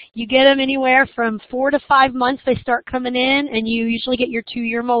teeth. You get them anywhere from 4 to 5 months. They start coming in, and you usually get your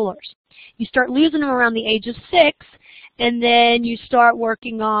 2-year molars. You start losing them around the age of 6, and then you start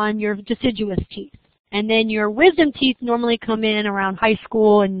working on your deciduous teeth. And then your wisdom teeth normally come in around high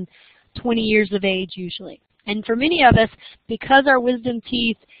school and 20 years of age usually. And for many of us, because our wisdom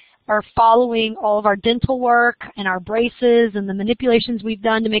teeth are following all of our dental work and our braces and the manipulations we've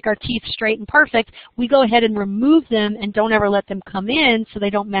done to make our teeth straight and perfect, we go ahead and remove them and don't ever let them come in so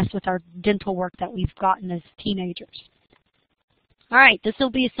they don't mess with our dental work that we've gotten as teenagers. All right, this will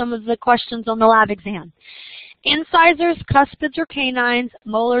be some of the questions on the lab exam. Incisors, cuspids or canines,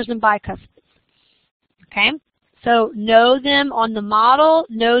 molars, and bicuspids. Okay? So know them on the model,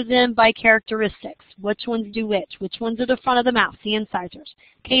 know them by characteristics. Which ones do which? Which ones are the front of the mouth? The incisors.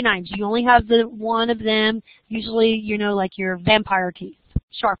 Canines, you only have the one of them, usually, you know, like your vampire teeth,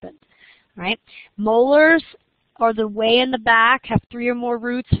 sharpened. Right? Molars are the way in the back, have 3 or more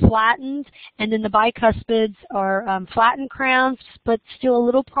roots, flattened, and then the bicuspids are flattened crowns, but still a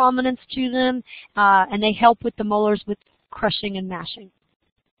little prominence to them, and they help with the molars with crushing and mashing.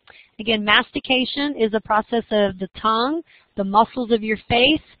 Again, mastication is a process of the tongue, the muscles of your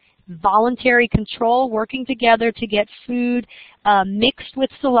face, voluntary control, working together to get food mixed with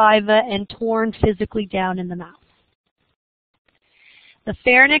saliva and torn physically down in the mouth. The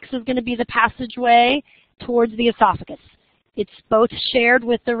pharynx is going to be the passageway towards the esophagus. It's both shared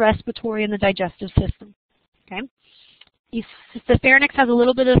with the respiratory and the digestive system. Okay? The pharynx has a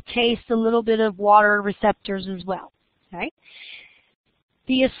little bit of taste, a little bit of water receptors as well. Okay?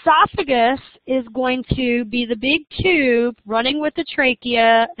 The esophagus is going to be the big tube running with the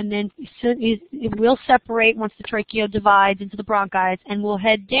trachea, and then it will separate once the trachea divides into the bronchi, and will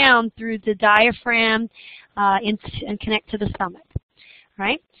head down through the diaphragm and connect to the stomach.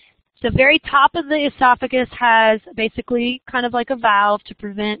 Right? The very top of the esophagus has basically kind of like a valve to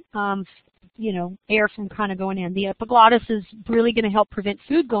prevent you know, air from kind of going in. The epiglottis is really going to help prevent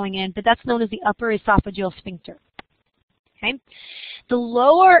food going in, but that's known as the upper esophageal sphincter. Okay? The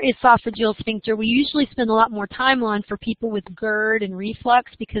lower esophageal sphincter we usually spend a lot more time on for people with GERD and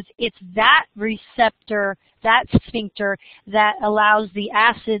reflux, because it's that receptor, that sphincter, that allows the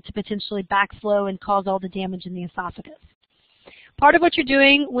acid to potentially backflow and cause all the damage in the esophagus. Part of what you're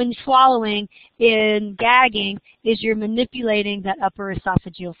doing when swallowing in gagging is you're manipulating that upper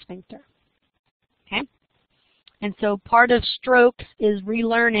esophageal sphincter. Okay? And so part of strokes is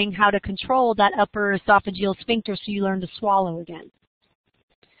relearning how to control that upper esophageal sphincter so you learn to swallow again.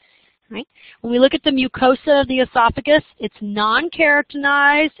 Right? When we look at the mucosa of the esophagus, it's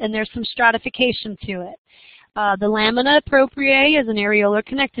non-keratinized and there's some stratification to it. The lamina propria is an areolar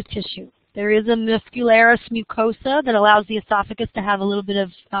connective tissue. There is a muscularis mucosa that allows the esophagus to have a little bit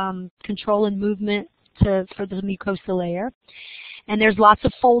of control and movement for the mucosa layer. And there's lots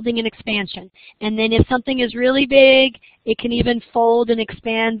of folding and expansion. And then if something is really big, it can even fold and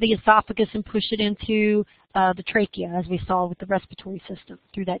expand the esophagus and push it into the trachea, as we saw with the respiratory system,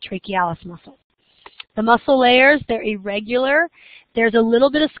 through that trachealis muscle. The muscle layers, they're irregular. There's a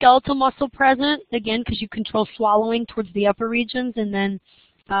little bit of skeletal muscle present, again, because you control swallowing towards the upper regions, and then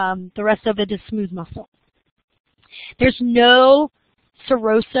the rest of it is smooth muscle. There's no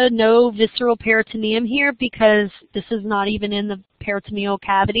serosa, no visceral peritoneum here, because this is not even in the peritoneal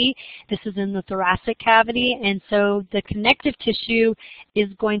cavity. This is in the thoracic cavity, and so the connective tissue is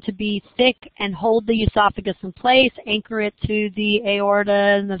going to be thick and hold the esophagus in place, anchor it to the aorta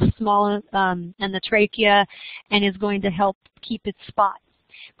and the small and the trachea, and is going to help keep its spot.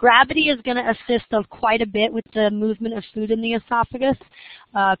 Gravity is going to assist quite a bit with the movement of food in the esophagus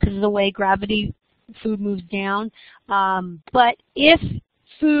because of the way food moves down. But if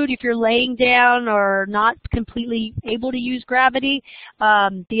you're laying down or not completely able to use gravity,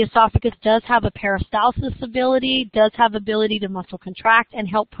 the esophagus does have a peristalsis ability, does have ability to muscle contract and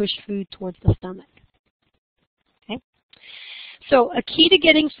help push food towards the stomach. So a key to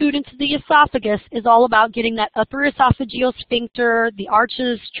getting food into the esophagus is all about getting that upper esophageal sphincter, the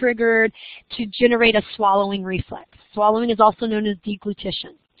arches triggered, to generate a swallowing reflex. Swallowing is also known as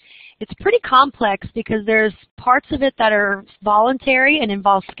deglutition. It's pretty complex because there's parts of it that are voluntary and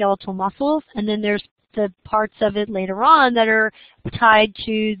involve skeletal muscles, and then there's the parts of it later on that are tied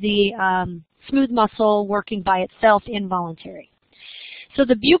to the smooth muscle working by itself, involuntary. So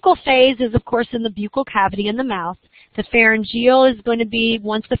the buccal phase is, of course, in the buccal cavity in the mouth. The pharyngeal is going to be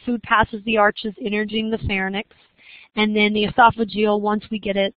once the food passes the arches, entering the pharynx. And then the esophageal, once we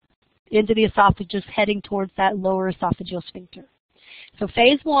get it into the esophagus, heading towards that lower esophageal sphincter. So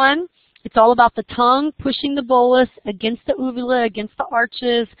phase one, it's all about the tongue pushing the bolus against the uvula, against the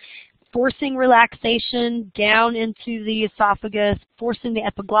arches, forcing relaxation down into the esophagus, forcing the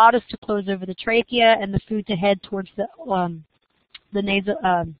epiglottis to close over the trachea, and the food to head towards the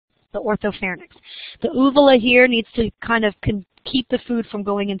orthopharynx. The uvula here needs to kind of keep the food from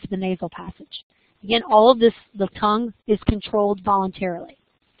going into the nasal passage. Again, all of this, the tongue is controlled voluntarily.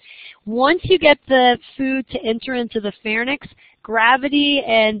 Once you get the food to enter into the pharynx, gravity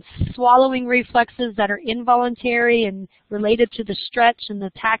and swallowing reflexes that are involuntary and related to the stretch and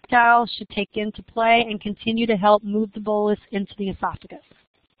the tactile should take into play and continue to help move the bolus into the esophagus.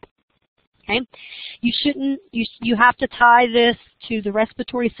 Okay? You have to tie this to the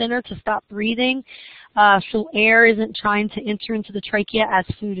respiratory center to stop breathing, so air isn't trying to enter into the trachea as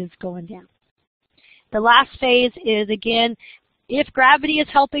food is going down. The last phase is, again, if gravity is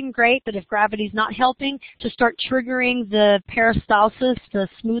helping, great, but if gravity is not helping, to start triggering the peristalsis, the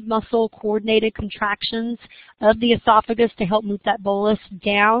smooth muscle coordinated contractions of the esophagus to help move that bolus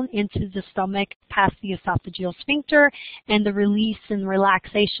down into the stomach past the esophageal sphincter and the release and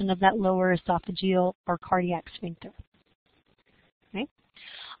relaxation of that lower esophageal or cardiac sphincter. Okay.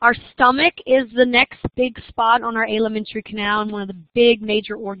 Our stomach is the next big spot on our alimentary canal and one of the big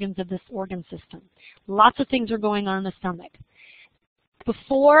major organs of this organ system. Lots of things are going on in the stomach.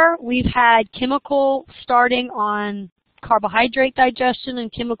 Before, we've had chemical starting on carbohydrate digestion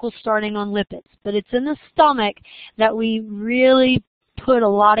and chemical starting on lipids. But it's in the stomach that we really put a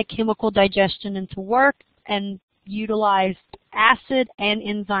lot of chemical digestion into work and utilize acid and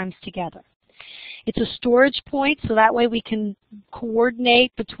enzymes together. It's a storage point, so that way we can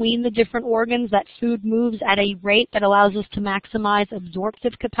coordinate between the different organs. That food moves at a rate that allows us to maximize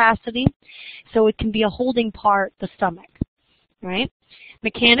absorptive capacity. So it can be a holding part, the stomach, right?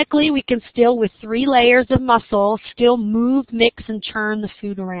 Mechanically, we can still, with 3 layers of muscle, still move, mix, and churn the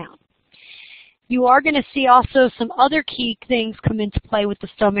food around. You are going to see also some other key things come into play with the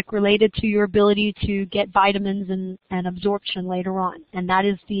stomach related to your ability to get vitamins and absorption later on, and that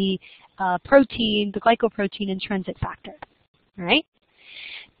is the protein, the glycoprotein intrinsic factor, all right?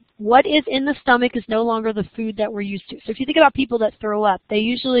 What is in the stomach is no longer the food that we're used to. So if you think about people that throw up, they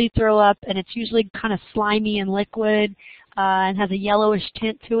usually throw up and it's usually kind of slimy and liquid and has a yellowish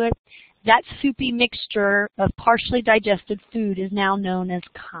tint to it. That soupy mixture of partially digested food is now known as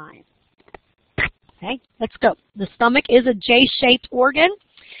chyme. Okay, let's go. The stomach is a J-shaped organ,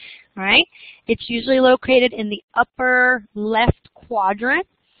 all right? It's usually located in the upper left quadrant,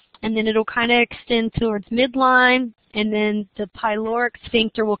 and then it'll kind of extend towards midline, and then the pyloric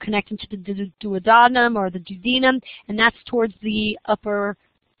sphincter will connect into the duodenum or the duodenum, and that's towards the upper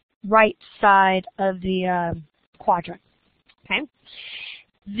right side of the quadrant. Okay.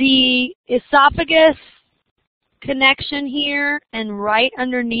 The esophagus connection here and right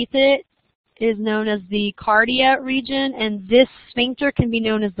underneath it is known as the cardia region, and this sphincter can be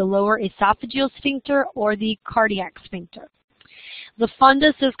known as the lower esophageal sphincter or the cardiac sphincter. The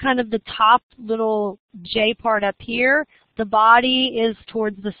fundus is kind of the top little J part up here. The body is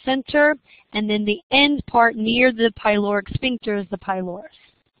towards the center, and then the end part near the pyloric sphincter is the pylorus.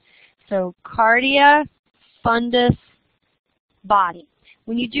 So cardia, fundus, body.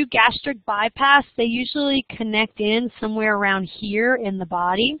 When you do gastric bypass, they usually connect in somewhere around here in the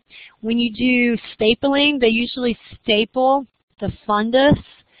body. When you do stapling, they usually staple the fundus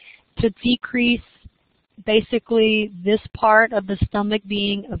to decrease basically this part of the stomach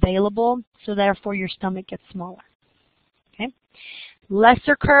being available, so therefore your stomach gets smaller. Okay.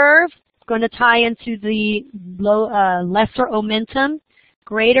 Lesser curve, going to tie into the lesser omentum.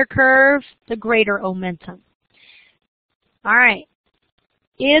 Greater curve, the greater omentum. All right.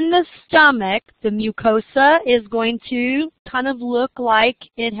 In the stomach, the mucosa is going to kind of look like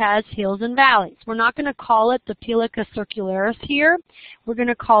it has hills and valleys. We're not going to call it the pilica circularis here. We're going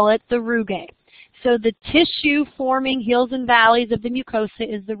to call it the rugae. So the tissue forming hills and valleys of the mucosa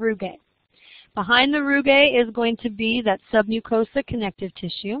is the rugae. Behind the rugae is going to be that submucosa connective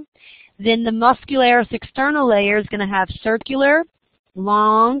tissue. Then the muscularis external layer is going to have circular,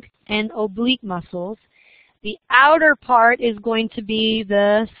 long, and oblique muscles. The outer part is going to be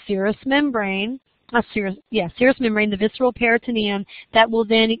the serous membrane, serous membrane, the visceral peritoneum, that will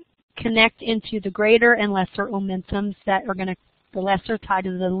then connect into the greater and lesser omentums that are going to, the lesser tie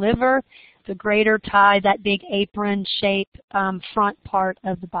to the liver, the greater tie that big apron shape front part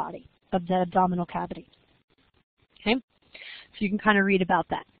of the body, of the abdominal cavity. Okay? So you can kind of read about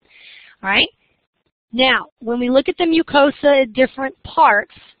that. All right? Now, when we look at the mucosa at different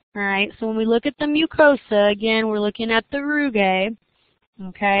parts, all right, so when we look at the mucosa, again, we're looking at the rugae,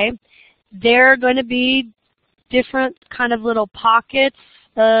 okay, there are going to be different kind of little pockets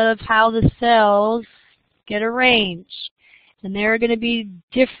of how the cells get arranged. And there are going to be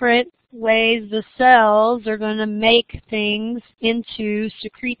different ways the cells are going to make things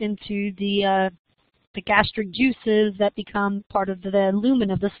secrete into the gastric juices that become part of the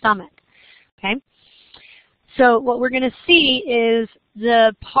lumen of the stomach. Okay? So what we're going to see is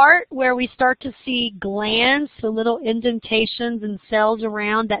the part where we start to see glands, so little indentations and cells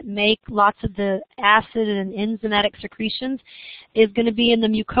around that make lots of the acid and enzymatic secretions, is going to be in the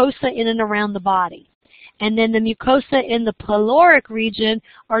mucosa in and around the body. And then the mucosa in the pyloric region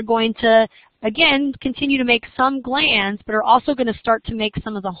are going to, again, continue to make some glands, but are also going to start to make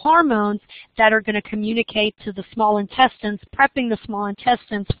some of the hormones that are going to communicate to the small intestines, prepping the small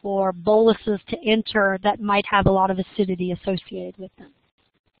intestines for boluses to enter that might have a lot of acidity associated with them.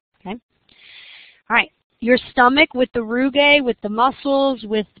 Okay? All right. Your stomach with the rugae, with the muscles,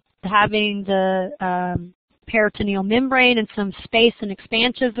 with having the peritoneal membrane and some space and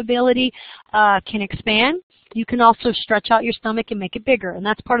expansive ability can expand. You can also stretch out your stomach and make it bigger, and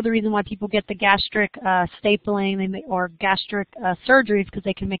that's part of the reason why people get the gastric stapling or gastric surgeries, because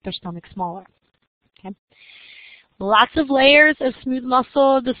they can make their stomach smaller. Okay. Lots of layers of smooth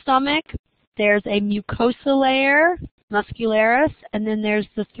muscle of the stomach. There's a mucosa layer, muscularis, and then there's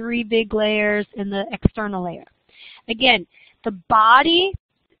the three big layers in the external layer. Again, the body,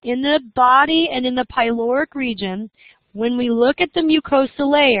 in the body and in the pyloric region, when we look at the mucosa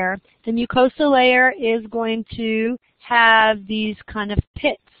layer is going to have these kind of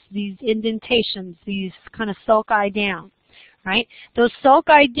pits, these indentations, these kind of sulci down, right? Those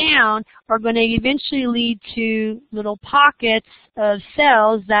sulci down are going to eventually lead to little pockets of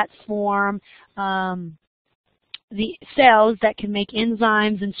cells that form the cells that can make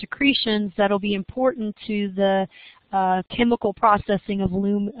enzymes and secretions that will be important to the chemical processing of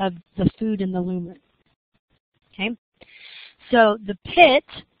the food in the lumen. Okay? So the pit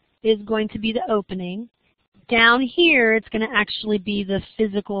is going to be the opening. Down here, it's going to actually be the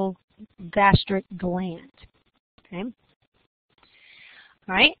physical gastric gland. Okay?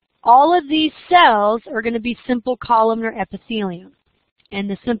 All right? All of these cells are going to be simple columnar epithelium. And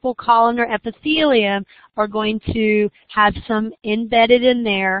the simple columnar epithelium are going to have some embedded in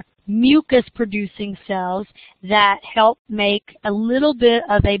there mucus-producing cells that help make a little bit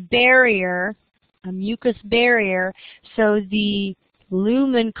of a barrier, a mucus barrier, so the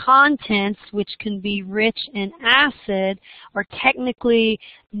lumen contents, which can be rich in acid, are technically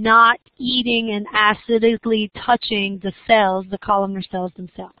not eating and acidically touching the cells, the columnar cells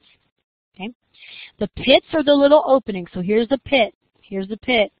themselves. Okay? The pits are the little openings. So here's the pit, here's the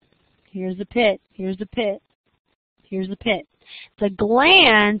pit, here's the pit, here's the pit, here's the pit. The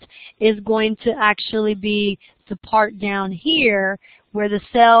gland is going to actually be the part down here where the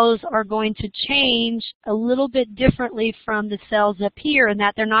cells are going to change a little bit differently from the cells up here, in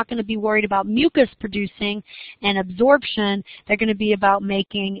that they're not going to be worried about mucus producing and absorption. They're going to be about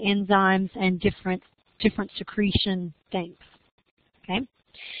making enzymes and different secretion things. Okay?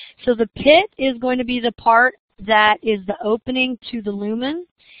 So the pit is going to be the part that is the opening to the lumen.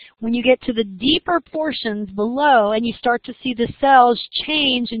 When you get to the deeper portions below and you start to see the cells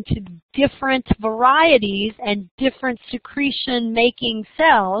change into different varieties and different secretion-making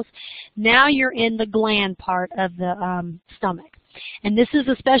cells, now you're in the gland part of the stomach. And this is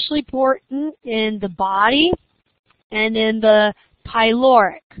especially important in the body and in the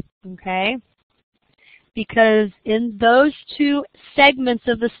pyloric, okay? Because in those two segments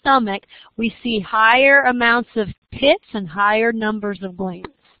of the stomach, we see higher amounts of pits and higher numbers of glands.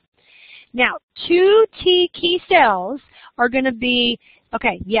 Now, two key cells are going to be,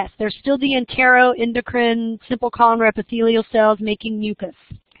 okay, yes, there's still the enteroendocrine simple columnar epithelial cells making mucus.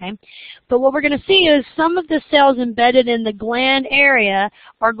 Okay? But what we're going to see is some of the cells embedded in the gland area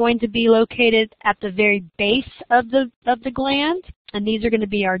are going to be located at the very base of the gland, and these are going to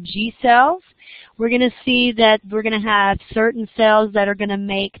be our G cells. We're going to see that we're going to have certain cells that are going to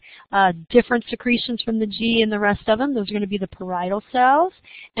make different secretions from the G and the rest of them. Those are going to be the parietal cells,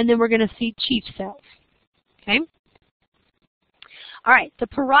 and then we're going to see chief cells. Okay? All right, the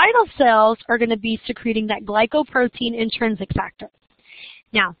parietal cells are going to be secreting that glycoprotein intrinsic factor.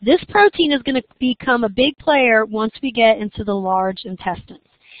 Now, this protein is going to become a big player once we get into the large intestines.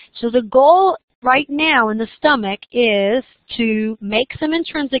 So the goal right now in the stomach is to make some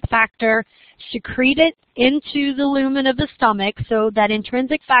intrinsic factor, secrete it into the lumen of the stomach so that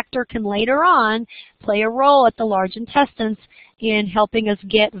intrinsic factor can later on play a role at the large intestines in helping us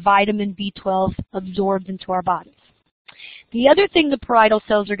get vitamin B12 absorbed into our bodies. The other thing the parietal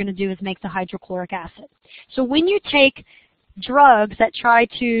cells are going to do is make the hydrochloric acid. So when you take drugs that try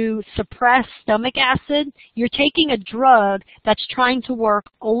to suppress stomach acid, you're taking a drug that's trying to work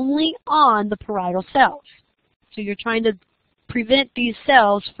only on the parietal cells. So you're trying to prevent these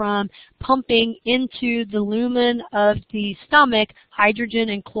cells from pumping into the lumen of the stomach hydrogen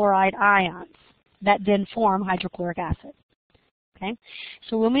and chloride ions that then form hydrochloric acid. Okay?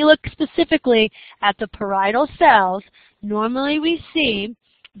 So when we look specifically at the parietal cells, normally we see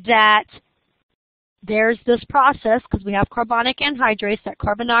that there's this process, because we have carbonic anhydrase, that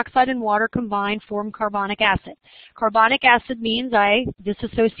carbon dioxide and water combined form carbonic acid. Carbonic acid means I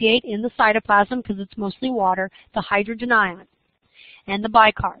dissociate in the cytoplasm, because it's mostly water, the hydrogen ion and the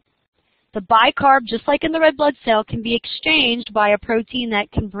bicarb. The bicarb, just like in the red blood cell, can be exchanged by a protein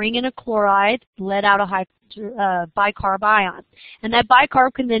that can bring in a chloride, let out a bicarb ion. And that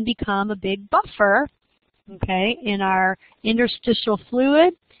bicarb can then become a big buffer, okay, in our interstitial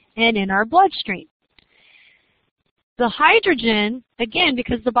fluid and in our bloodstream. The hydrogen, again,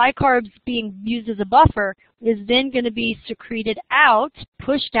 because the bicarb is being used as a buffer, is then going to be secreted out,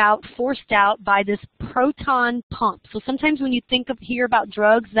 pushed out, forced out by this proton pump. So sometimes when you hear about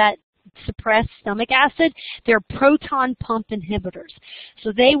drugs that suppress stomach acid, they're proton pump inhibitors.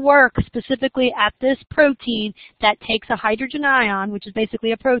 So they work specifically at this protein that takes a hydrogen ion, which is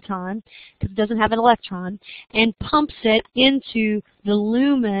basically a proton, because it doesn't have an electron, and pumps it into the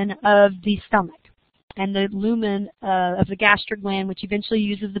lumen of the stomach and the lumen of the gastric gland, which eventually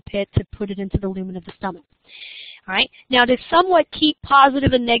uses the pit to put it into the lumen of the stomach. All right. Now, to somewhat keep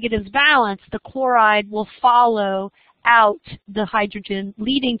positive and negatives balanced, the chloride will follow out the hydrogen,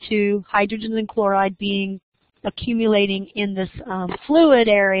 leading to hydrogen and chloride being accumulating in this fluid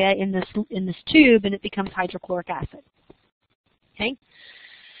area in this tube, and it becomes hydrochloric acid. Okay.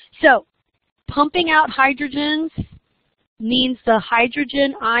 So, pumping out hydrogens means the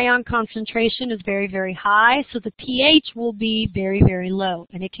hydrogen ion concentration is very, very high, so the pH will be very, very low,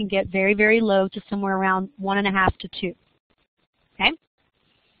 and it can get very, very low to somewhere around 1.5 to 2. Okay?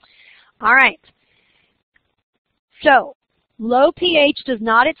 All right. So, low pH does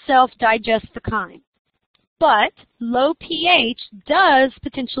not itself digest the chyme, but low pH does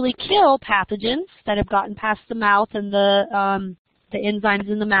potentially kill pathogens that have gotten past the mouth and the enzymes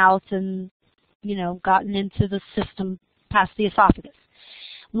in the mouth and, you know, gotten into the system past the esophagus.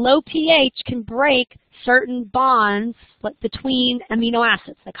 Low pH can break certain bonds between amino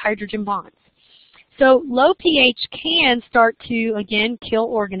acids, like hydrogen bonds. So low pH can start to, again, kill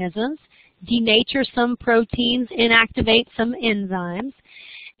organisms, denature some proteins, inactivate some enzymes,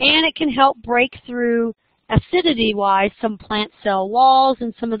 and it can help break through acidity-wise some plant cell walls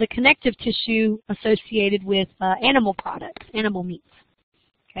and some of the connective tissue associated with animal products, animal meats.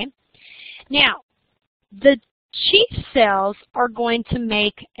 Okay? Now, the chief cells are going to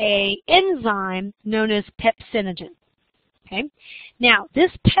make an enzyme known as pepsinogen. Okay? Now,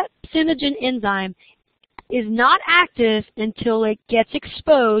 this pepsinogen enzyme is not active until it gets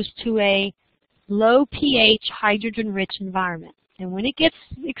exposed to a low pH hydrogen-rich environment. And when it gets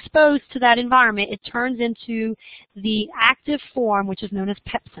exposed to that environment, it turns into the active form, which is known as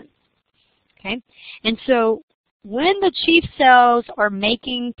pepsin. Okay? And so when the chief cells are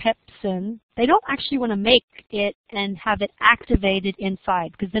making pepsin, they don't actually want to make it and have it activated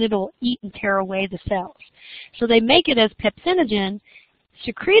inside, because then it'll eat and tear away the cells. So they make it as pepsinogen,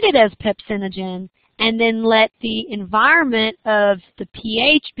 secrete it as pepsinogen, and then let the environment of the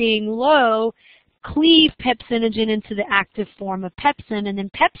pH being low cleave pepsinogen into the active form of pepsin. And then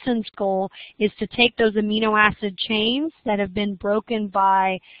pepsin's goal is to take those amino acid chains that have been broken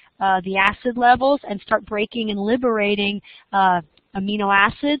by the acid levels and start breaking and liberating amino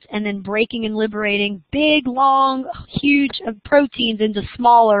acids, and then breaking and liberating big, long, huge proteins into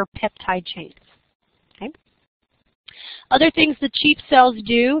smaller peptide chains. Okay? Other things the chief cells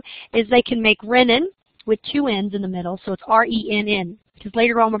do is they can make renin with 2 N's in the middle, so it's R-E-N-N. Because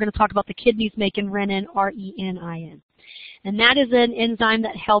later on we're going to talk about the kidneys making renin, R-E-N-I-N. And that is an enzyme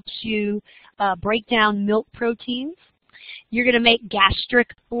that helps you break down milk proteins. You're going to make gastric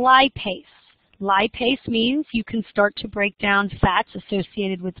lipase. Lipase means you can start to break down fats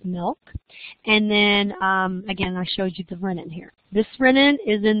associated with milk. And then, again, I showed you the renin here. This renin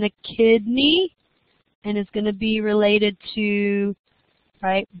is in the kidney and is going to be related to,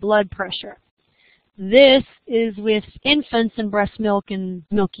 right, blood pressure. This is with infants and breast milk and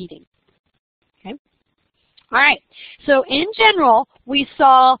milk eating. Okay? All right. So in general, we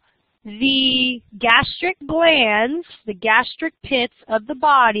saw the gastric glands, the gastric pits of the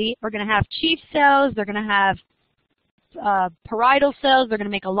body are going to have chief cells. They're going to have parietal cells. They're going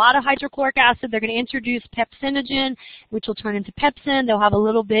to make a lot of hydrochloric acid. They're going to introduce pepsinogen, which will turn into pepsin. They'll have a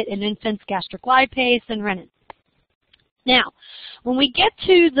little bit in infants gastric lipase and renin. Now, when we get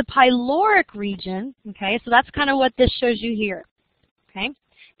to the pyloric region, okay, so that's kind of what this shows you here, okay?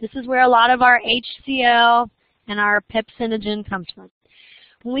 This is where a lot of our HCl and our pepsinogen comes from.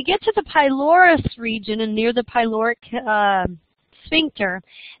 When we get to the pylorus region and near the pyloric sphincter,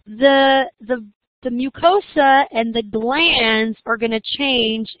 the mucosa and the glands are going to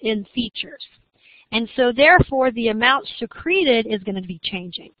change in features. And so therefore the amount secreted is going to be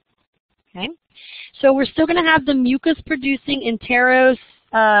changing. Okay? So we're still going to have the mucus producing enteros,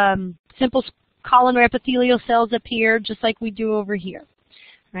 simple columnar epithelial cells up here, just like we do over here.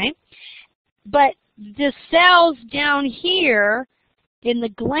 Right? But the cells down here in the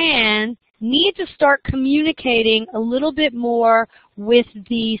gland need to start communicating a little bit more with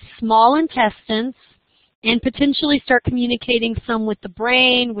the small intestines and potentially start communicating some with the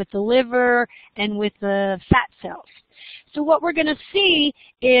brain, with the liver, and with the fat cells. So what we're going to see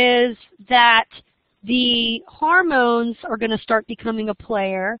is that the hormones are going to start becoming a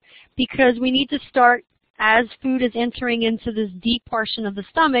player because we need to start, as food is entering into this deep portion of the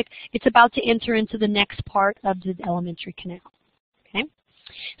stomach, it's about to enter into the next part of the alimentary canal. Okay?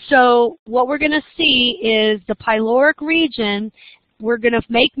 So what we're going to see is the pyloric region, we're going to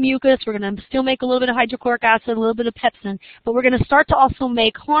make mucus, we're going to still make a little bit of hydrochloric acid, a little bit of pepsin, but we're going to start to also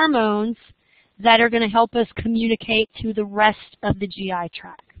make hormones that are going to help us communicate to the rest of the GI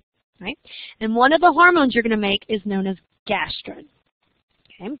tract. Right? And one of the hormones you're going to make is known as gastrin.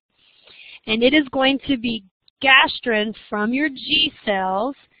 Okay? And it is going to be gastrin from your G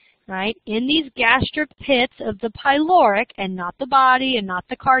cells, right, in these gastric pits of the pyloric, and not the body and not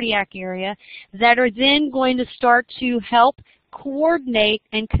the cardiac area, that are then going to start to help coordinate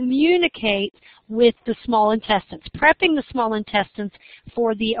and communicate with the small intestines, prepping the small intestines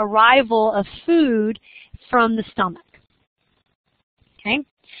for the arrival of food from the stomach. Okay?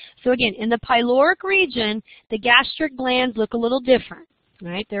 So again, in the pyloric region, the gastric glands look a little different.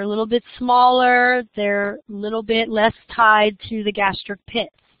 Right? They're a little bit smaller, they're a little bit less tied to the gastric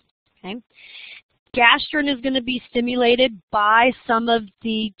pits. Okay? Gastrin is going to be stimulated by some of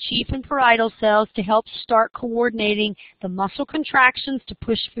the chief and parietal cells to help start coordinating the muscle contractions to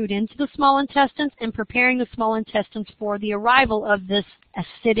push food into the small intestines and preparing the small intestines for the arrival of this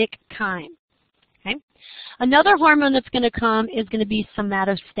acidic chyme. Okay? Another hormone that's going to come is going to be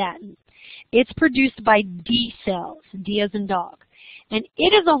somatostatin. It's produced by D cells, D as in dog. And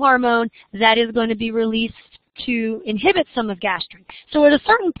it is a hormone that is going to be released to inhibit some of gastrin. So at a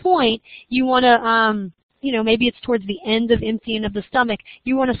certain point, you want to, maybe it's towards the end of emptying of the stomach,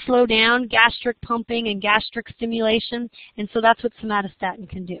 you want to slow down gastric pumping and gastric stimulation, and so that's what somatostatin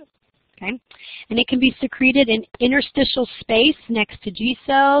can do. Okay? And it can be secreted in interstitial space next to G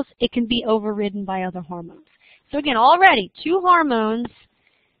cells. It can be overridden by other hormones. So again, already 2 hormones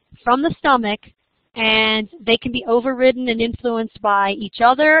from the stomach, and they can be overridden and influenced by each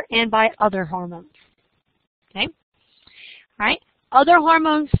other and by other hormones. Okay? All right. Other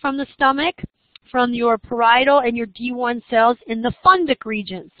hormones from the stomach, from your parietal and your D1 cells in the fundic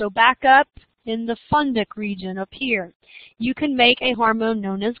region. So back up in the fundic region up here, you can make a hormone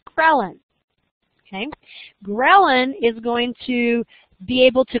known as ghrelin. Okay? Ghrelin is going to be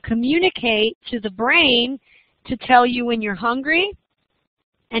able to communicate to the brain to tell you when you're hungry,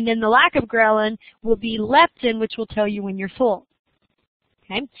 and then the lack of ghrelin will be leptin, which will tell you when you're full.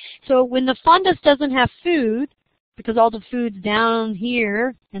 Okay? So when the fundus doesn't have food, because all the food's down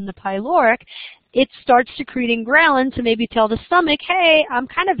here in the pyloric, it starts secreting ghrelin to maybe tell the stomach, hey, I'm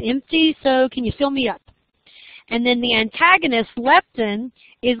kind of empty, so can you fill me up? And then the antagonist, leptin,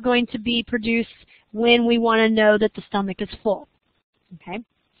 is going to be produced when we want to know that the stomach is full. Okay?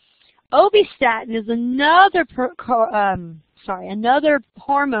 Obistatin is another another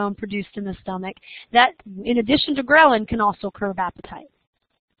hormone produced in the stomach that, in addition to ghrelin, can also curb appetite.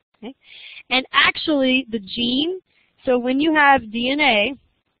 Okay? And actually, the gene, so when you have DNA,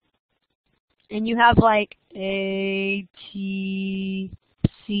 and you have like A, T,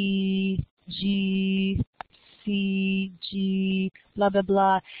 C, G, C, G, blah, blah,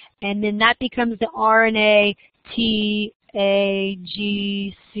 blah, and then that becomes the RNA T, A,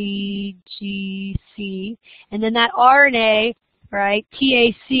 G, C, G, C, and then that RNA, right,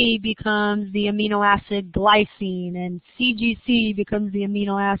 TAC becomes the amino acid glycine, and CGC becomes the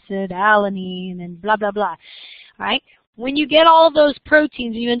amino acid alanine, and blah, blah, blah, right? When you get all of those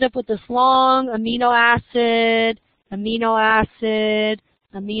proteins, you end up with this long amino acid, amino acid,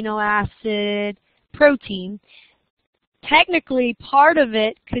 amino acid protein. technically part of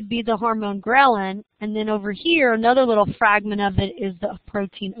it could be the hormone ghrelin, and then over here another little fragment of it is the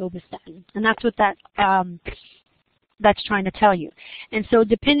protein obistatin, and that's what that's trying to tell you. And so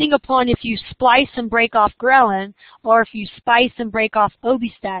depending upon if you splice and break off ghrelin or if you splice and break off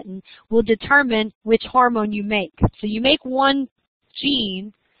obistatin will determine which hormone you make. So you make one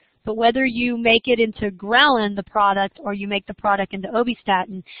gene, but whether you make it into ghrelin, the product, or you make the product into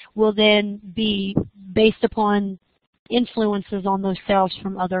obistatin will then be based upon influences on those cells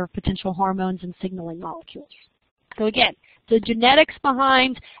from other potential hormones and signaling molecules. So again, the genetics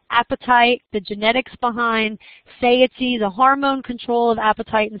behind appetite, the genetics behind satiety, the hormone control of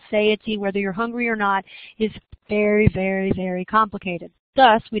appetite and satiety, whether you're hungry or not, is very, very, very complicated.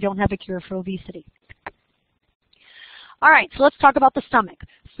 Thus, we don't have a cure for obesity. All right, so let's talk about the stomach.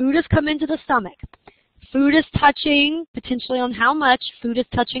 Food has come into the stomach. Food is touching, potentially on how much, food is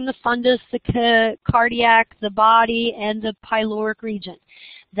touching the fundus, the cardiac, the body, and the pyloric region.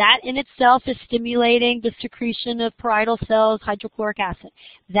 That in itself is stimulating the secretion of parietal cells, hydrochloric acid.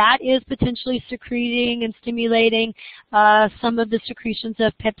 That is potentially secreting and stimulating some of the secretions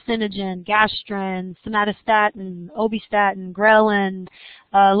of pepsinogen, gastrin, somatostatin, obistatin, ghrelin,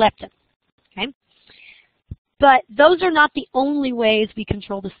 leptin. Okay? But those are not the only ways we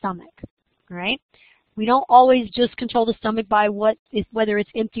control the stomach. All right? We don't always just control the stomach by whether it's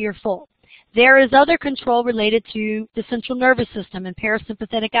empty or full. There is other control related to the central nervous system and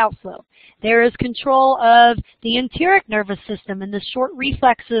parasympathetic outflow. There is control of the enteric nervous system and the short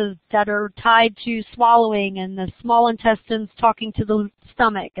reflexes that are tied to swallowing and the small intestines talking to the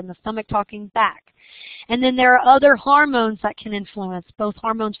stomach and the stomach talking back. And then there are other hormones that can influence, both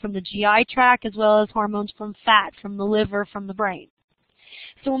hormones from the GI tract as well as hormones from fat, from the liver, from the brain.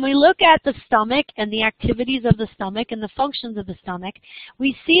 So when we look at the stomach and the activities of the stomach and the functions of the stomach,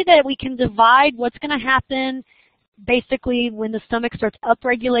 we see that we can divide what's going to happen basically when the stomach starts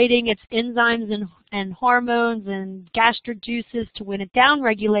upregulating its enzymes and hormones and gastric juices to when it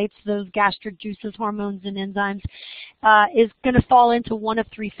downregulates those gastric juices, hormones, and enzymes is going to fall into one of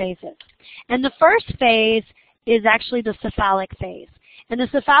three phases. And the first phase is actually the cephalic phase. And the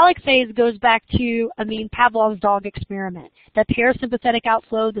cephalic phase goes back to, Pavlov's dog experiment. That parasympathetic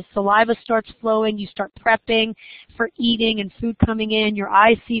outflow, the saliva starts flowing, you start prepping for eating and food coming in, your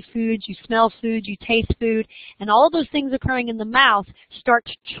eyes see foods, you smell food, you taste food, and all of those things occurring in the mouth start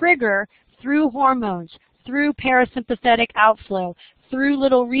to trigger through hormones, through parasympathetic outflow, through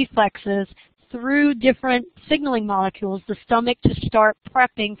little reflexes, through different signaling molecules, the stomach to start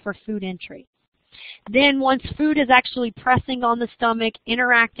prepping for food entry. Then once food is actually pressing on the stomach,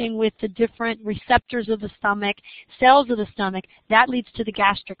 interacting with the different receptors of the stomach, cells of the stomach, that leads to the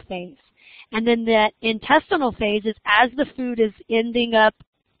gastric phase. And then the intestinal phase is as the food is ending up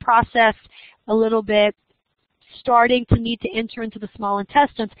processed a little bit, starting to need to enter into the small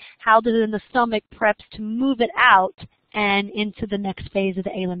intestines, how then the stomach preps to move it out and into the next phase of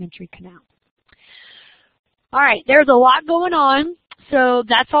the alimentary canal. All right, there's a lot going on. So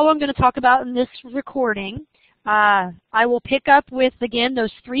that's all I'm going to talk about in this recording. I will pick up with, again,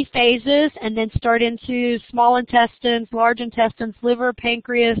 those three phases and then start into small intestines, large intestines, liver,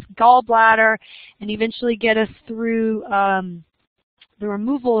 pancreas, gallbladder, and eventually get us through the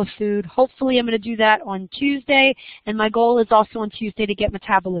removal of food. Hopefully I'm going to do that on Tuesday, and my goal is also on Tuesday to get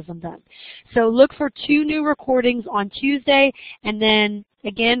metabolism done. So look for 2 new recordings on Tuesday, and then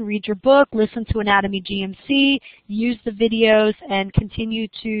again, read your book, listen to Anatomy GMC, use the videos, and continue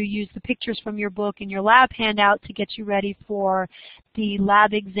to use the pictures from your book and your lab handout to get you ready for the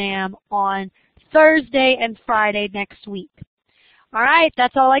lab exam on Thursday and Friday next week. All right,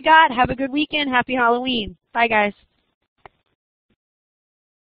 that's all I got. Have a good weekend. Happy Halloween. Bye, guys.